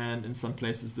places, and in some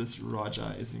places this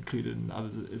Raja is included and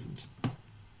others it isn't.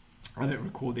 I don't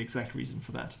recall the exact reason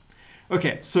for that.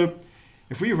 Okay, so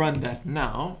if we run that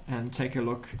now and take a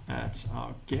look at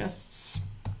our guests,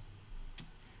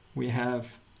 we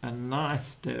have a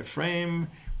nice data frame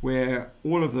where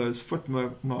all of those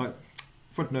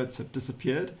footnotes have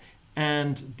disappeared,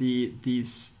 and the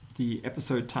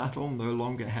episode title no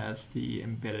longer has the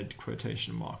embedded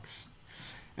quotation marks.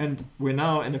 And we're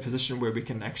now in a position where we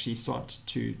can actually start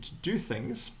to do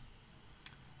things,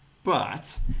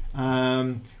 but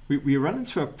we run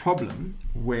into a problem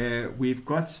where we've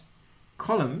got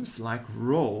columns like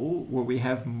roll where we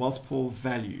have multiple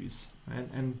values, right?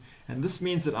 And this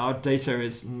means that our data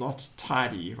is not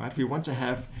tidy, right? We want to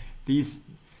have these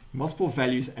multiple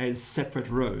values as separate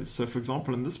rows. So for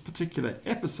example, in this particular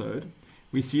episode,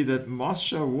 we see that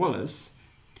Marsha Wallace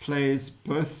plays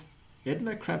both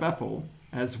Edna Crabapple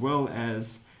as well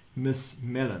as Miss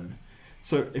Melon.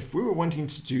 So if we were wanting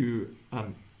to do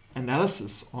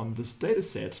analysis on this data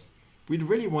set, we'd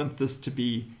really want this to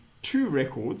be 2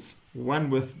 records, one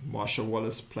with Marsha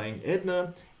Wallace playing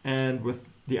Edna and with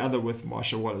the other with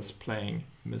Marsha Wallace playing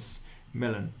Miss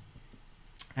Melon.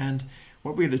 And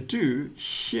what we're going to do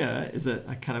here is a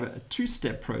kind of a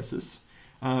 2-step process.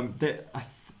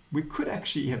 We could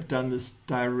actually have done this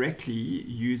directly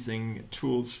using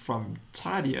tools from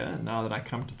Tidier, now that I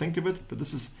come to think of it, but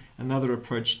this is another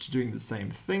approach to doing the same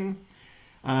thing.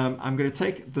 I'm going to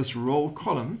take this roll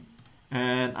column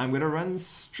and I'm going to run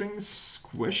string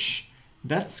squish.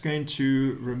 That's going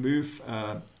to remove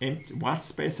empty white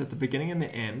space at the beginning and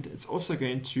the end. It's also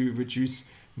going to reduce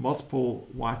multiple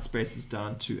white spaces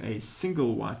down to a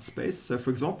single white space. So for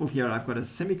example, here I've got a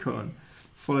semicolon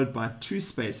followed by 2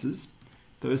 spaces.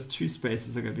 Those 2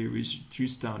 spaces are going to be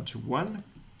reduced down to 1.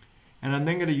 And I'm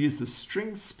then going to use the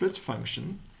string split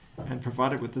function and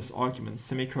provide it with this argument,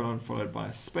 semicolon followed by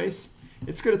a space.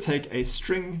 It's going to take a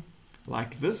string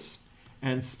like this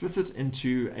and split it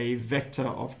into a vector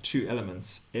of 2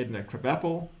 elements, Edna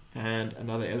Crabapple and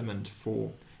another element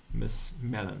for Miss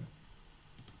Melon.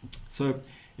 So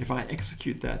if I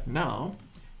execute that now,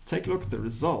 take a look at the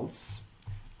results,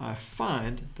 I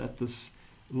find that this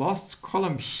last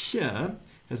column here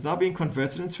has now been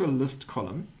converted into a list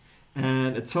column,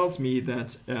 and it tells me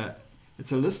that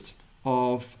it's a list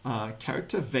of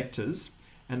character vectors,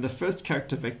 and the first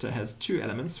character vector has 2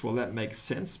 elements. Well, that makes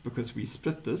sense because we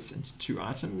split this into 2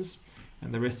 items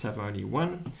and the rest have only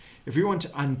 1. If we want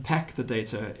to unpack the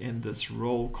data in this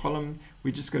roll column,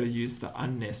 we just got to use the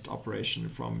unnest operation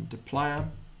from dplyr,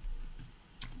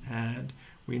 and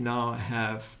we now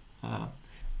have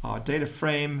our data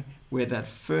frame where that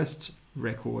first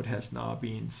record has now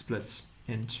been split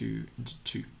into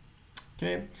 2.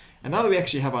 Okay, and now that we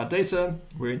actually have our data,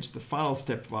 we're into the final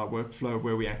step of our workflow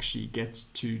where we actually get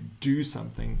to do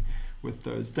something with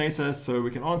those data. So we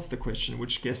can answer the question,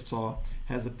 which guest star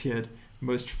has appeared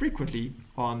most frequently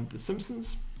on The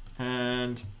Simpsons?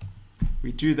 And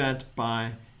we do that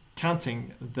by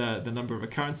counting the number of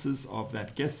occurrences of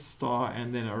that guest star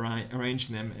and then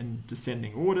arranging them in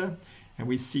descending order. And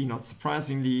we see, not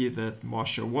surprisingly, that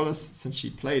Marsha Wallace, since she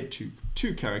played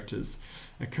two characters,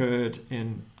 occurred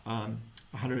in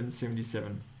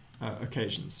 177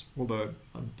 occasions. Although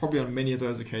probably on many of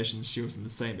those occasions she was in the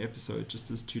same episode,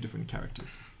 just as 2 different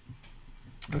characters.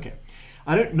 Okay,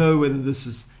 I don't know whether this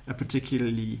is a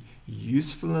particularly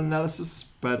useful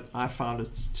analysis, but I found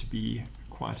it to be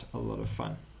quite a lot of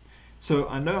fun. So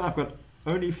I know I've got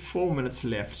only 4 minutes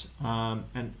left,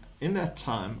 and in that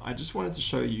time I just wanted to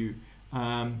show you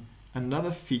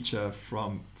another feature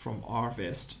from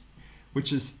rvest,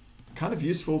 which is kind of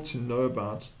useful to know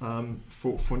about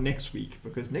for next week,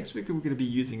 because next week we're going to be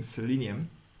using Selenium.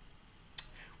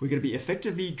 We're going to be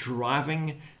effectively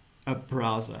driving a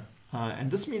browser,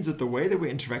 and this means that the way that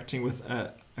we're interacting with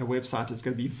a website is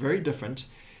going to be very different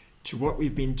to what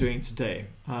we've been doing today.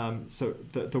 So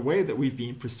the way that we've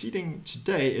been proceeding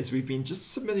today is we've been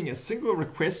just submitting a single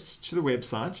request to the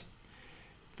website.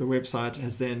 The website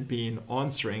has then been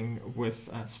answering with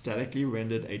statically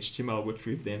rendered HTML, which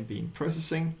we've then been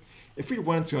processing. If we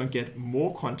wanted to go and get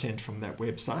more content from that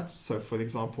website, so for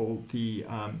example, the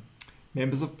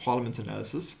Members of Parliament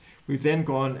analysis, we've then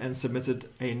gone and submitted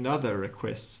another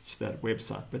request to that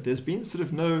website. But there's been sort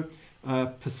of no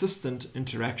persistent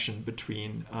interaction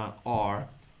between R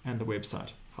and the website.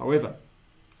 However,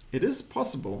 it is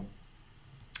possible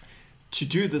to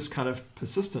do this kind of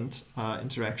persistent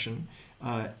interaction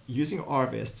using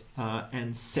rvest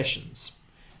and sessions.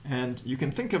 And you can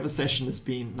think of a session as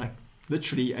being like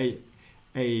literally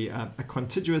a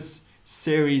contiguous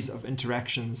series of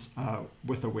interactions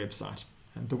with a website.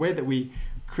 And the way that we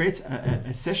create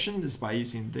a session is by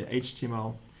using the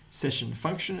HTML session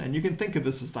function. And you can think of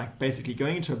this as like basically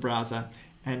going into a browser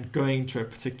and going to a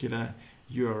particular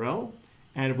URL.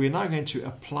 And we're now going to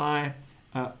apply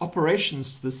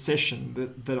operations to the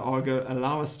session that are going to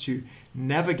allow us to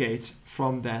navigate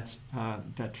from that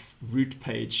root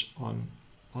page on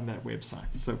that website.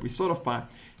 So we start off by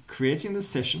creating the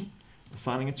session,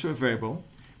 assigning it to a variable.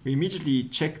 We immediately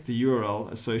check the URL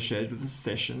associated with the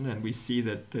session, and we see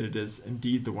that it is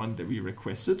indeed the one that we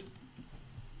requested.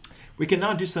 We can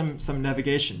now do some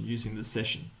navigation using this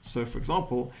session. So for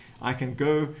example, I can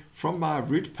go from my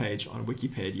root page on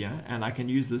Wikipedia and I can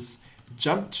use this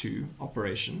jump to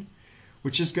operation,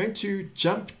 which is going to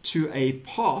jump to a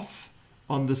path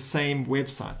on the same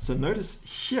website. So notice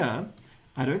here,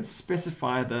 I don't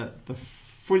specify the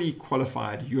fully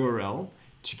qualified URL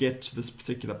to get to this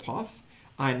particular path.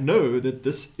 I know that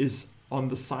this is on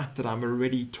the site that I'm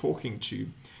already talking to.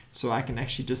 So I can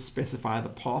actually just specify the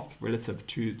path relative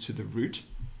to the root.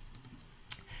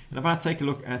 And if I take a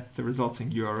look at the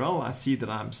resulting URL, I see that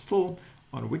I'm still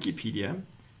on Wikipedia,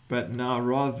 but now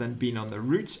rather than being on the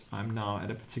root, I'm now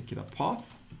at a particular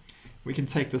path. We can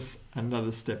take this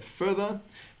another step further.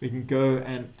 We can go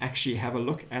and actually have a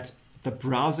look at the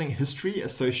browsing history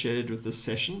associated with this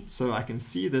session. So I can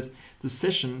see that the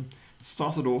session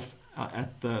started off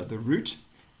at the root,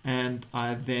 and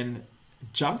I then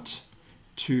jumped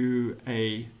to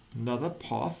another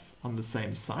path on the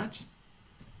same site.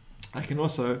 I can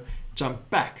also jump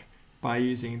back by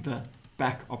using the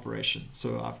back operation.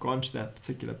 So I've gone to that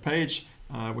particular page,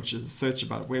 which is a search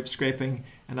about web scraping,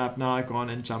 and I've now gone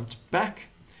and jumped back.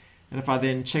 And if I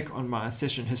then check on my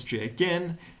session history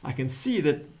again, I can see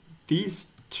that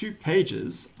these two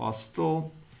pages are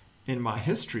still in my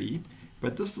history,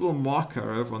 but this little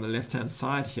marker over on the left-hand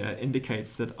side here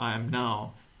indicates that I am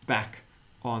now back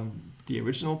on the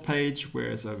original page,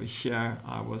 whereas over here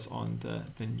I was on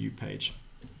the new page.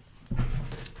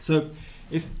 So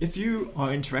if you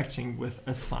are interacting with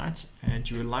a site and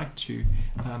you would like to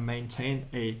maintain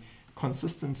a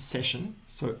consistent session,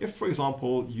 so if, for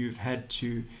example, you've had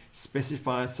to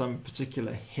specify some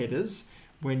particular headers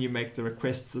when you make the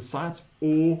request to the site,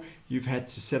 or you've had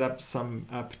to set up some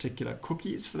particular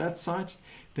cookies for that site,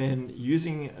 then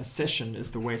using a session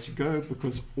is the way to go,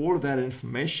 because all of that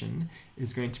information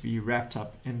is going to be wrapped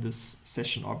up in this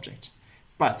session object.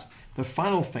 But the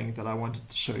final thing that I wanted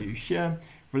to show you here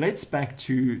relates back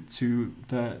to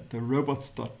the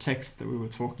robots.txt that we were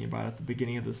talking about at the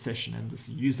beginning of the session, and this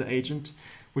user agent,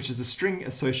 which is a string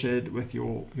associated with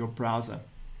your browser.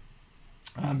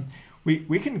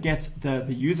 We can get the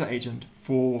user agent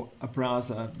for a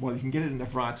browser. Well, you can get it in a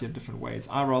variety of different ways.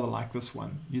 I rather like this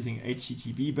one, using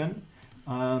HTTP bin.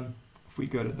 If we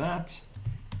go to that,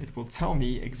 it will tell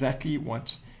me exactly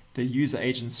what the user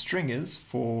agent string is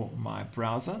for my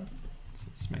browser. So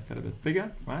let's make that a bit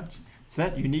bigger, right? So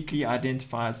that uniquely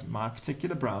identifies my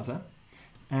particular browser.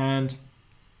 And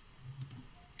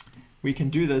we can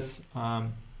do this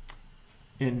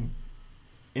in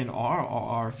R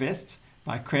or RVest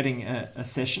by creating a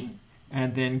session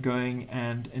and then going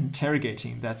and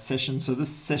interrogating that session. So this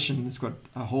session has got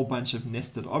a whole bunch of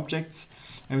nested objects,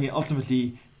 and we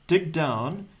ultimately dig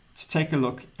down to take a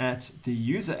look at the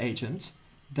user agent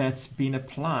that's been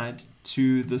applied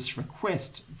to this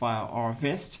request via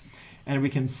RVest, and we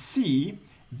can see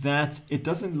that it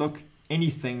doesn't look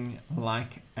anything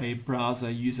like a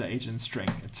browser user agent string.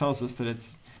 It tells us that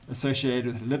it's associated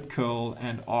with libcurl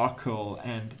and rcurl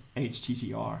and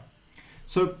httr.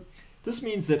 So this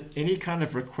means that any kind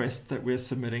of request that we're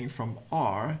submitting from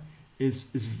R it's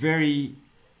going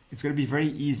to be very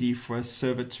easy for a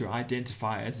server to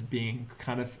identify as being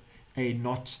kind of a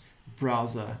not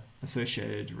browser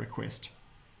associated request.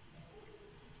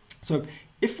 So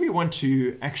if we want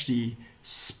to actually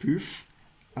spoof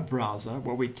a browser,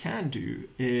 what we can do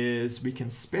is we can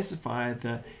specify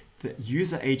the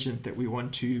user agent that we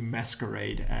want to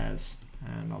masquerade as,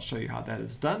 and I'll show you how that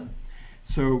is done.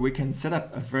 So we can set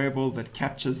up a variable that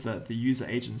captures the user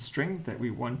agent string that we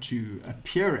want to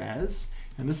appear as,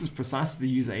 and this is precisely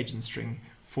the user agent string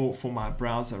for my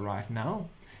browser right now.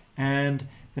 And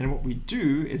then what we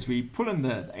do is we pull in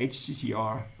the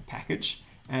HTTR package,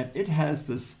 and it has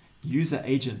this user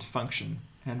agent function,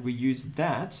 and we use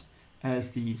that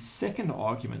as the second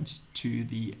argument to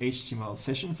the HTML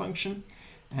session function.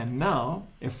 And now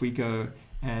if we go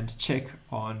and check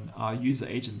on our user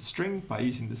agent string by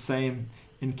using the same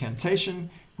incantation,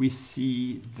 we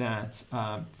see that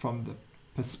from the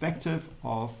perspective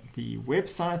of the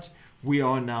website, we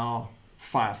are now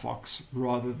Firefox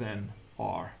rather than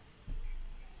R.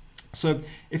 So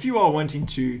if you are wanting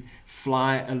to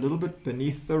fly a little bit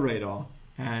beneath the radar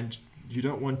and you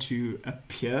don't want to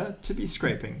appear to be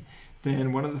scraping,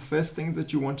 then one of the first things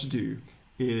that you want to do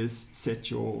is set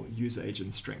your user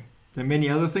agent string. There are many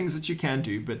other things that you can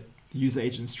do, but the user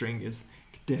agent string is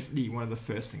definitely one of the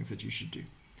first things that you should do.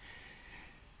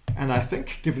 And I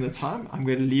think, given the time, I'm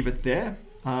going to leave it there.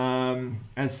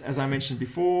 As I mentioned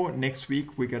before, next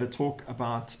week we're going to talk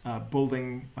about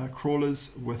building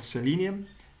crawlers with Selenium.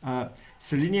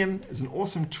 Selenium is an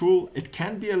awesome tool. It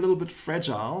can be a little bit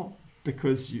fragile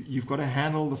because you've got to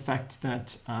handle the fact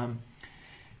that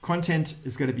content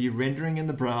is going to be rendering in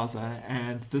the browser,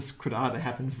 and this could either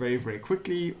happen very, very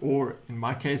quickly, or in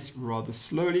my case, rather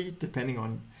slowly, depending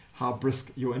on how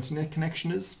brisk your internet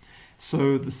connection is.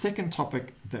 So the second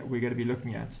topic that we're going to be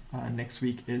looking at next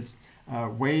week is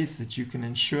ways that you can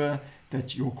ensure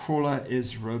that your crawler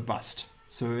is robust.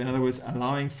 So in other words,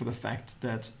 allowing for the fact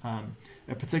that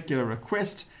a particular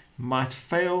request might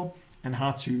fail and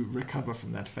how to recover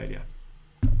from that failure.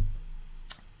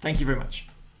 Thank you very much.